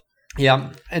swept.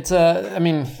 Yeah, it's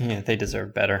they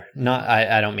deserve better.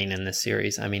 I don't mean in this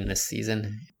series. I mean this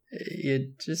season.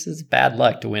 It just is bad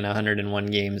luck to win 101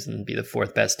 games and be the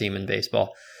 4th best team in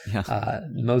baseball. Yeah.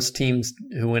 Most teams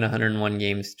who win 101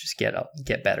 games just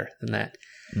get better than that.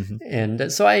 Mm-hmm. And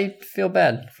so I feel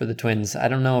bad for the Twins. I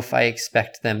don't know if I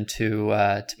expect them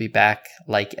to be back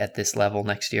like at this level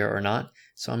next year or not.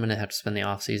 So I'm going to have to spend the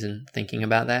offseason thinking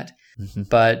about that. Mm-hmm.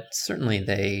 But certainly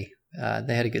they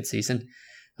had a good season.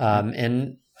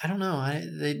 And I don't know.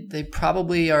 They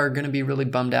probably are going to be really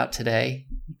bummed out today.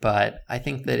 But I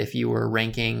think that if you were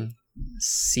ranking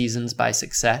seasons by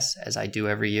success, as I do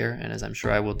every year, and as I'm sure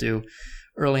I will do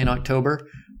early in October,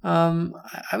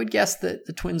 I would guess that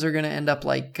the Twins are going to end up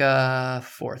like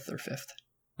 4th or 5th.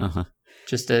 Uh-huh.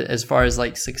 Just as far as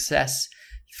like success,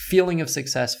 feeling of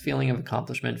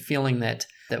accomplishment, feeling that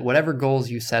whatever goals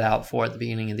you set out for at the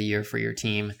beginning of the year for your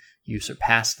team, you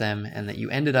surpassed them, and that you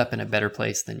ended up in a better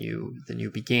place than you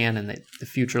began, and that the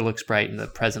future looks bright and the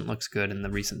present looks good, and the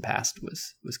recent past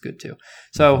was good too.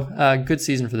 So good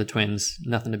season for the Twins,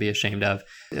 nothing to be ashamed of.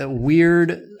 A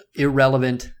weird,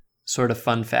 irrelevant sort of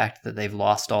fun fact that they've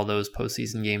lost all those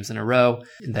postseason games in a row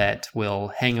that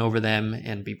will hang over them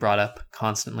and be brought up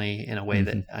constantly in a way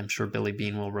that I'm sure Billy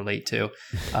Beane will relate to.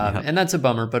 And that's a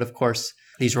bummer, but of course,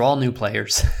 these are all new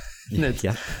players. It's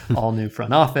all new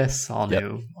front office, all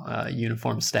new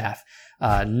uniform staff.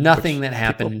 Nothing that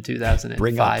happened in 2005.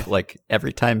 Bring up, like,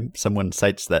 every time someone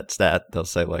cites that stat, they'll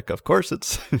say, like, of course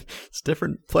it's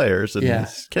different players and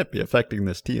this can't be affecting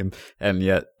this team. And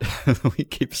yet we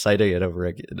keep citing it over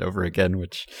and over again,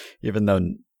 which even though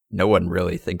no one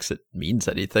really thinks it means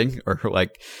anything or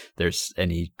like there's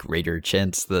any greater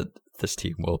chance that this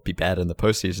team will be bad in the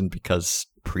postseason because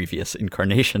previous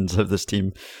incarnations of this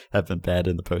team have been bad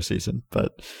in the postseason,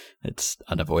 but it's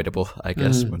unavoidable, I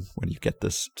guess, when you get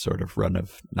this sort of run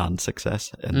of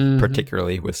non-success, and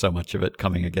particularly with so much of it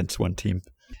coming against one team.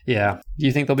 Yeah. Do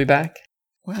you think they'll be back?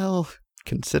 Well,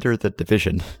 consider the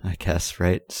division, I guess,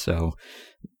 right? So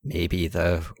maybe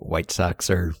the White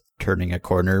Sox are turning a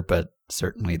corner, but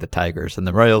certainly the Tigers and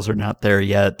the Royals are not there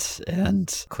yet.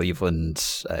 And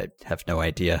Cleveland, I have no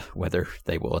idea whether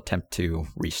they will attempt to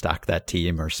restock that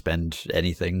team or spend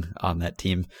anything on that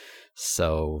team.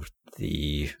 So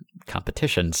the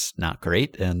competition's not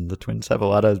great, and the Twins have a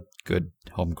lot of good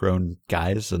homegrown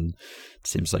guys, and it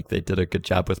seems like they did a good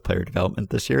job with player development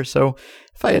this year. So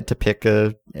if I had to pick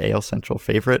a AL Central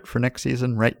favorite for next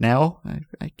season right now,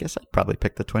 I guess I'd probably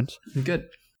pick the Twins. Good.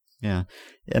 Yeah.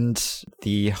 And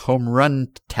the home run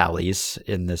tallies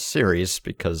in this series,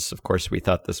 because of course we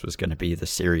thought this was going to be the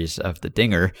series of the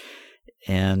dinger,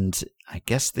 and I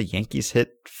guess the Yankees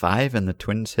hit 5 and the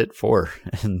Twins hit 4,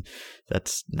 and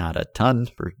that's not a ton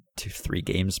for 2-3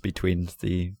 games between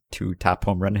the two top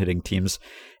home run hitting teams.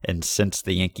 And since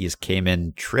the Yankees came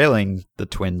in trailing the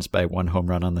Twins by 1 home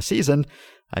run on the season,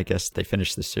 I guess they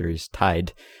finished the series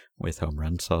tied with home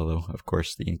runs, although of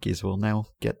course the Yankees will now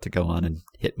get to go on and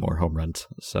hit more home runs.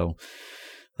 So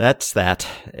that's that.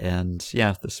 And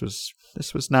yeah, this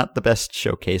was not the best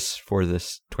showcase for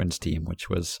this Twins team,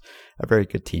 which was a very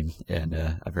good team and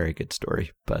a very good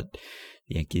story. But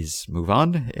the Yankees move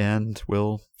on and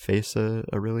will face a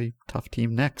really tough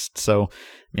team next. So, I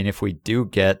mean, if we do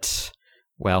get,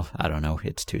 well, I don't know,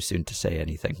 it's too soon to say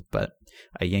anything, but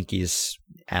a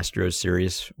Yankees-Astros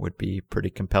series would be pretty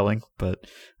compelling, but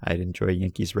I'd enjoy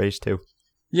Yankees-Rays too.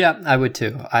 Yeah, I would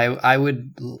too. I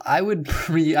would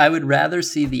rather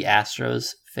see the Astros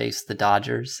face the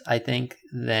Dodgers, I think,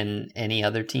 than any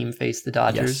other team face the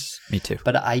Dodgers. Yes, me too.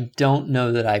 But I don't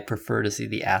know that I prefer to see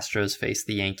the Astros face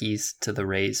the Yankees to the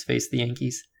Rays face the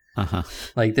Yankees. Uh-huh.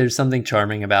 Like, there's something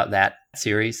charming about that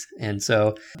series. And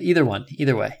so either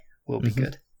way will be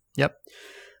good. Yep.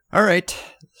 All right.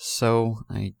 So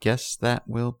I guess that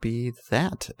will be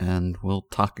that. And we'll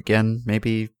talk again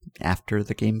maybe after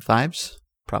the Game 5s,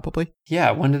 probably.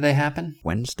 Yeah, when do they happen?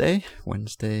 Wednesday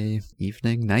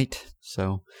evening, night.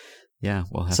 So yeah,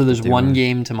 we'll have So there's one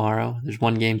game. game tomorrow. There's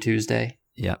one game Tuesday.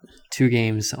 Yep. 2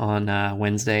 games on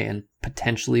Wednesday and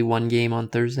potentially 1 game on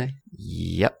Thursday.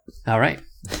 Yep. All right.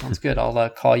 Sounds good. I'll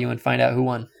call you and find out who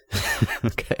won.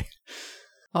 Okay.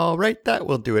 All right, that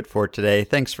will do it for today.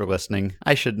 Thanks for listening.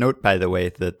 I should note, by the way,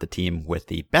 that the team with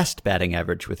the best batting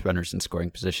average with runners in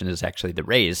scoring position is actually the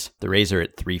Rays. The Rays are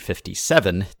at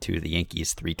 357 to the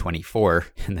Yankees 324,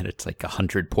 and then it's like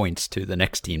 100 points to the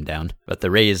next team down. But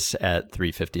the Rays at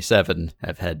 357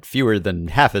 have had fewer than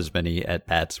half as many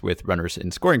at-bats with runners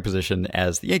in scoring position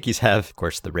as the Yankees have. Of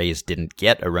course, the Rays didn't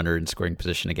get a runner in scoring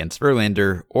position against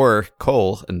Verlander or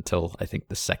Cole until I think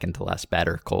the second to last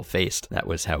batter Cole faced. That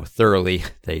was how thoroughly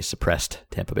they suppressed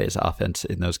Tampa Bay's offense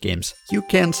in those games. You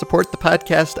can support the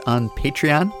podcast on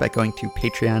Patreon by going to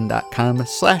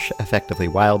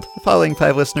patreon.com/effectivelywild. The following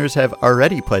 5 listeners have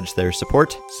already pledged their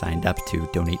support, signed up to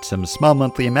donate some small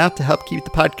monthly amount to help keep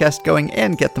the podcast going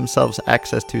and get themselves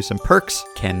access to some perks.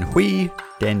 Ken Hui,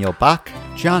 Daniel Bach,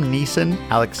 John Neeson,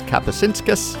 Alex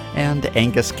Kapasinskas, and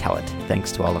Angus Kellett.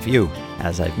 Thanks to all of you.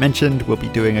 As I've mentioned, we'll be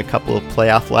doing a couple of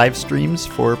playoff live streams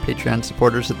for Patreon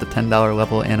supporters at the $10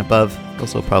 level and above.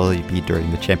 Those will probably be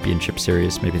during the Championship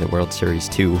Series, maybe the World Series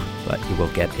too, but you will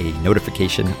get a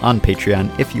notification on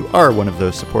Patreon if you are one of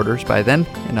those supporters by then,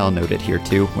 and I'll note it here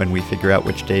too when we figure out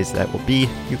which days that will be.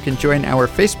 You can join our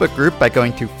Facebook group by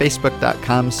going to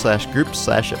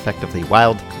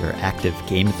facebook.com/group/effectivelywild. There are active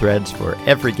game threads for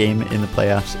every game in the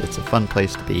playoffs. It's a fun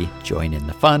place to be. Join in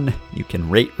the fun. You can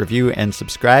rate, review, and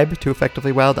subscribe to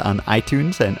Effectively Wild on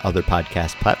iTunes and other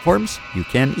podcast platforms. You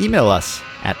can email us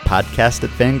at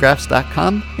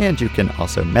podcast@fangraphs.com, and you can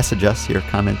also message us your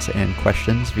comments and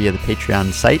questions via the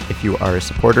Patreon site if you are a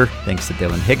supporter. Thanks to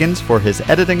Dylan Higgins for his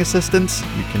editing assistance.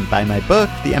 You can buy my book,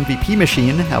 The MVP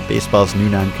Machine, How Baseball's New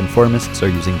Nonconformists Are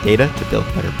Using Data to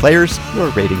Build Better Players.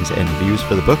 Your ratings and reviews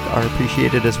for the book are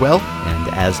appreciated as well. And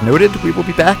as noted, we will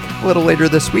be back a little later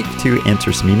this week to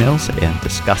answer some emails and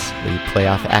discuss the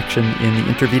playoff action in the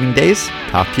intervening days.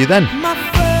 Talk to you then.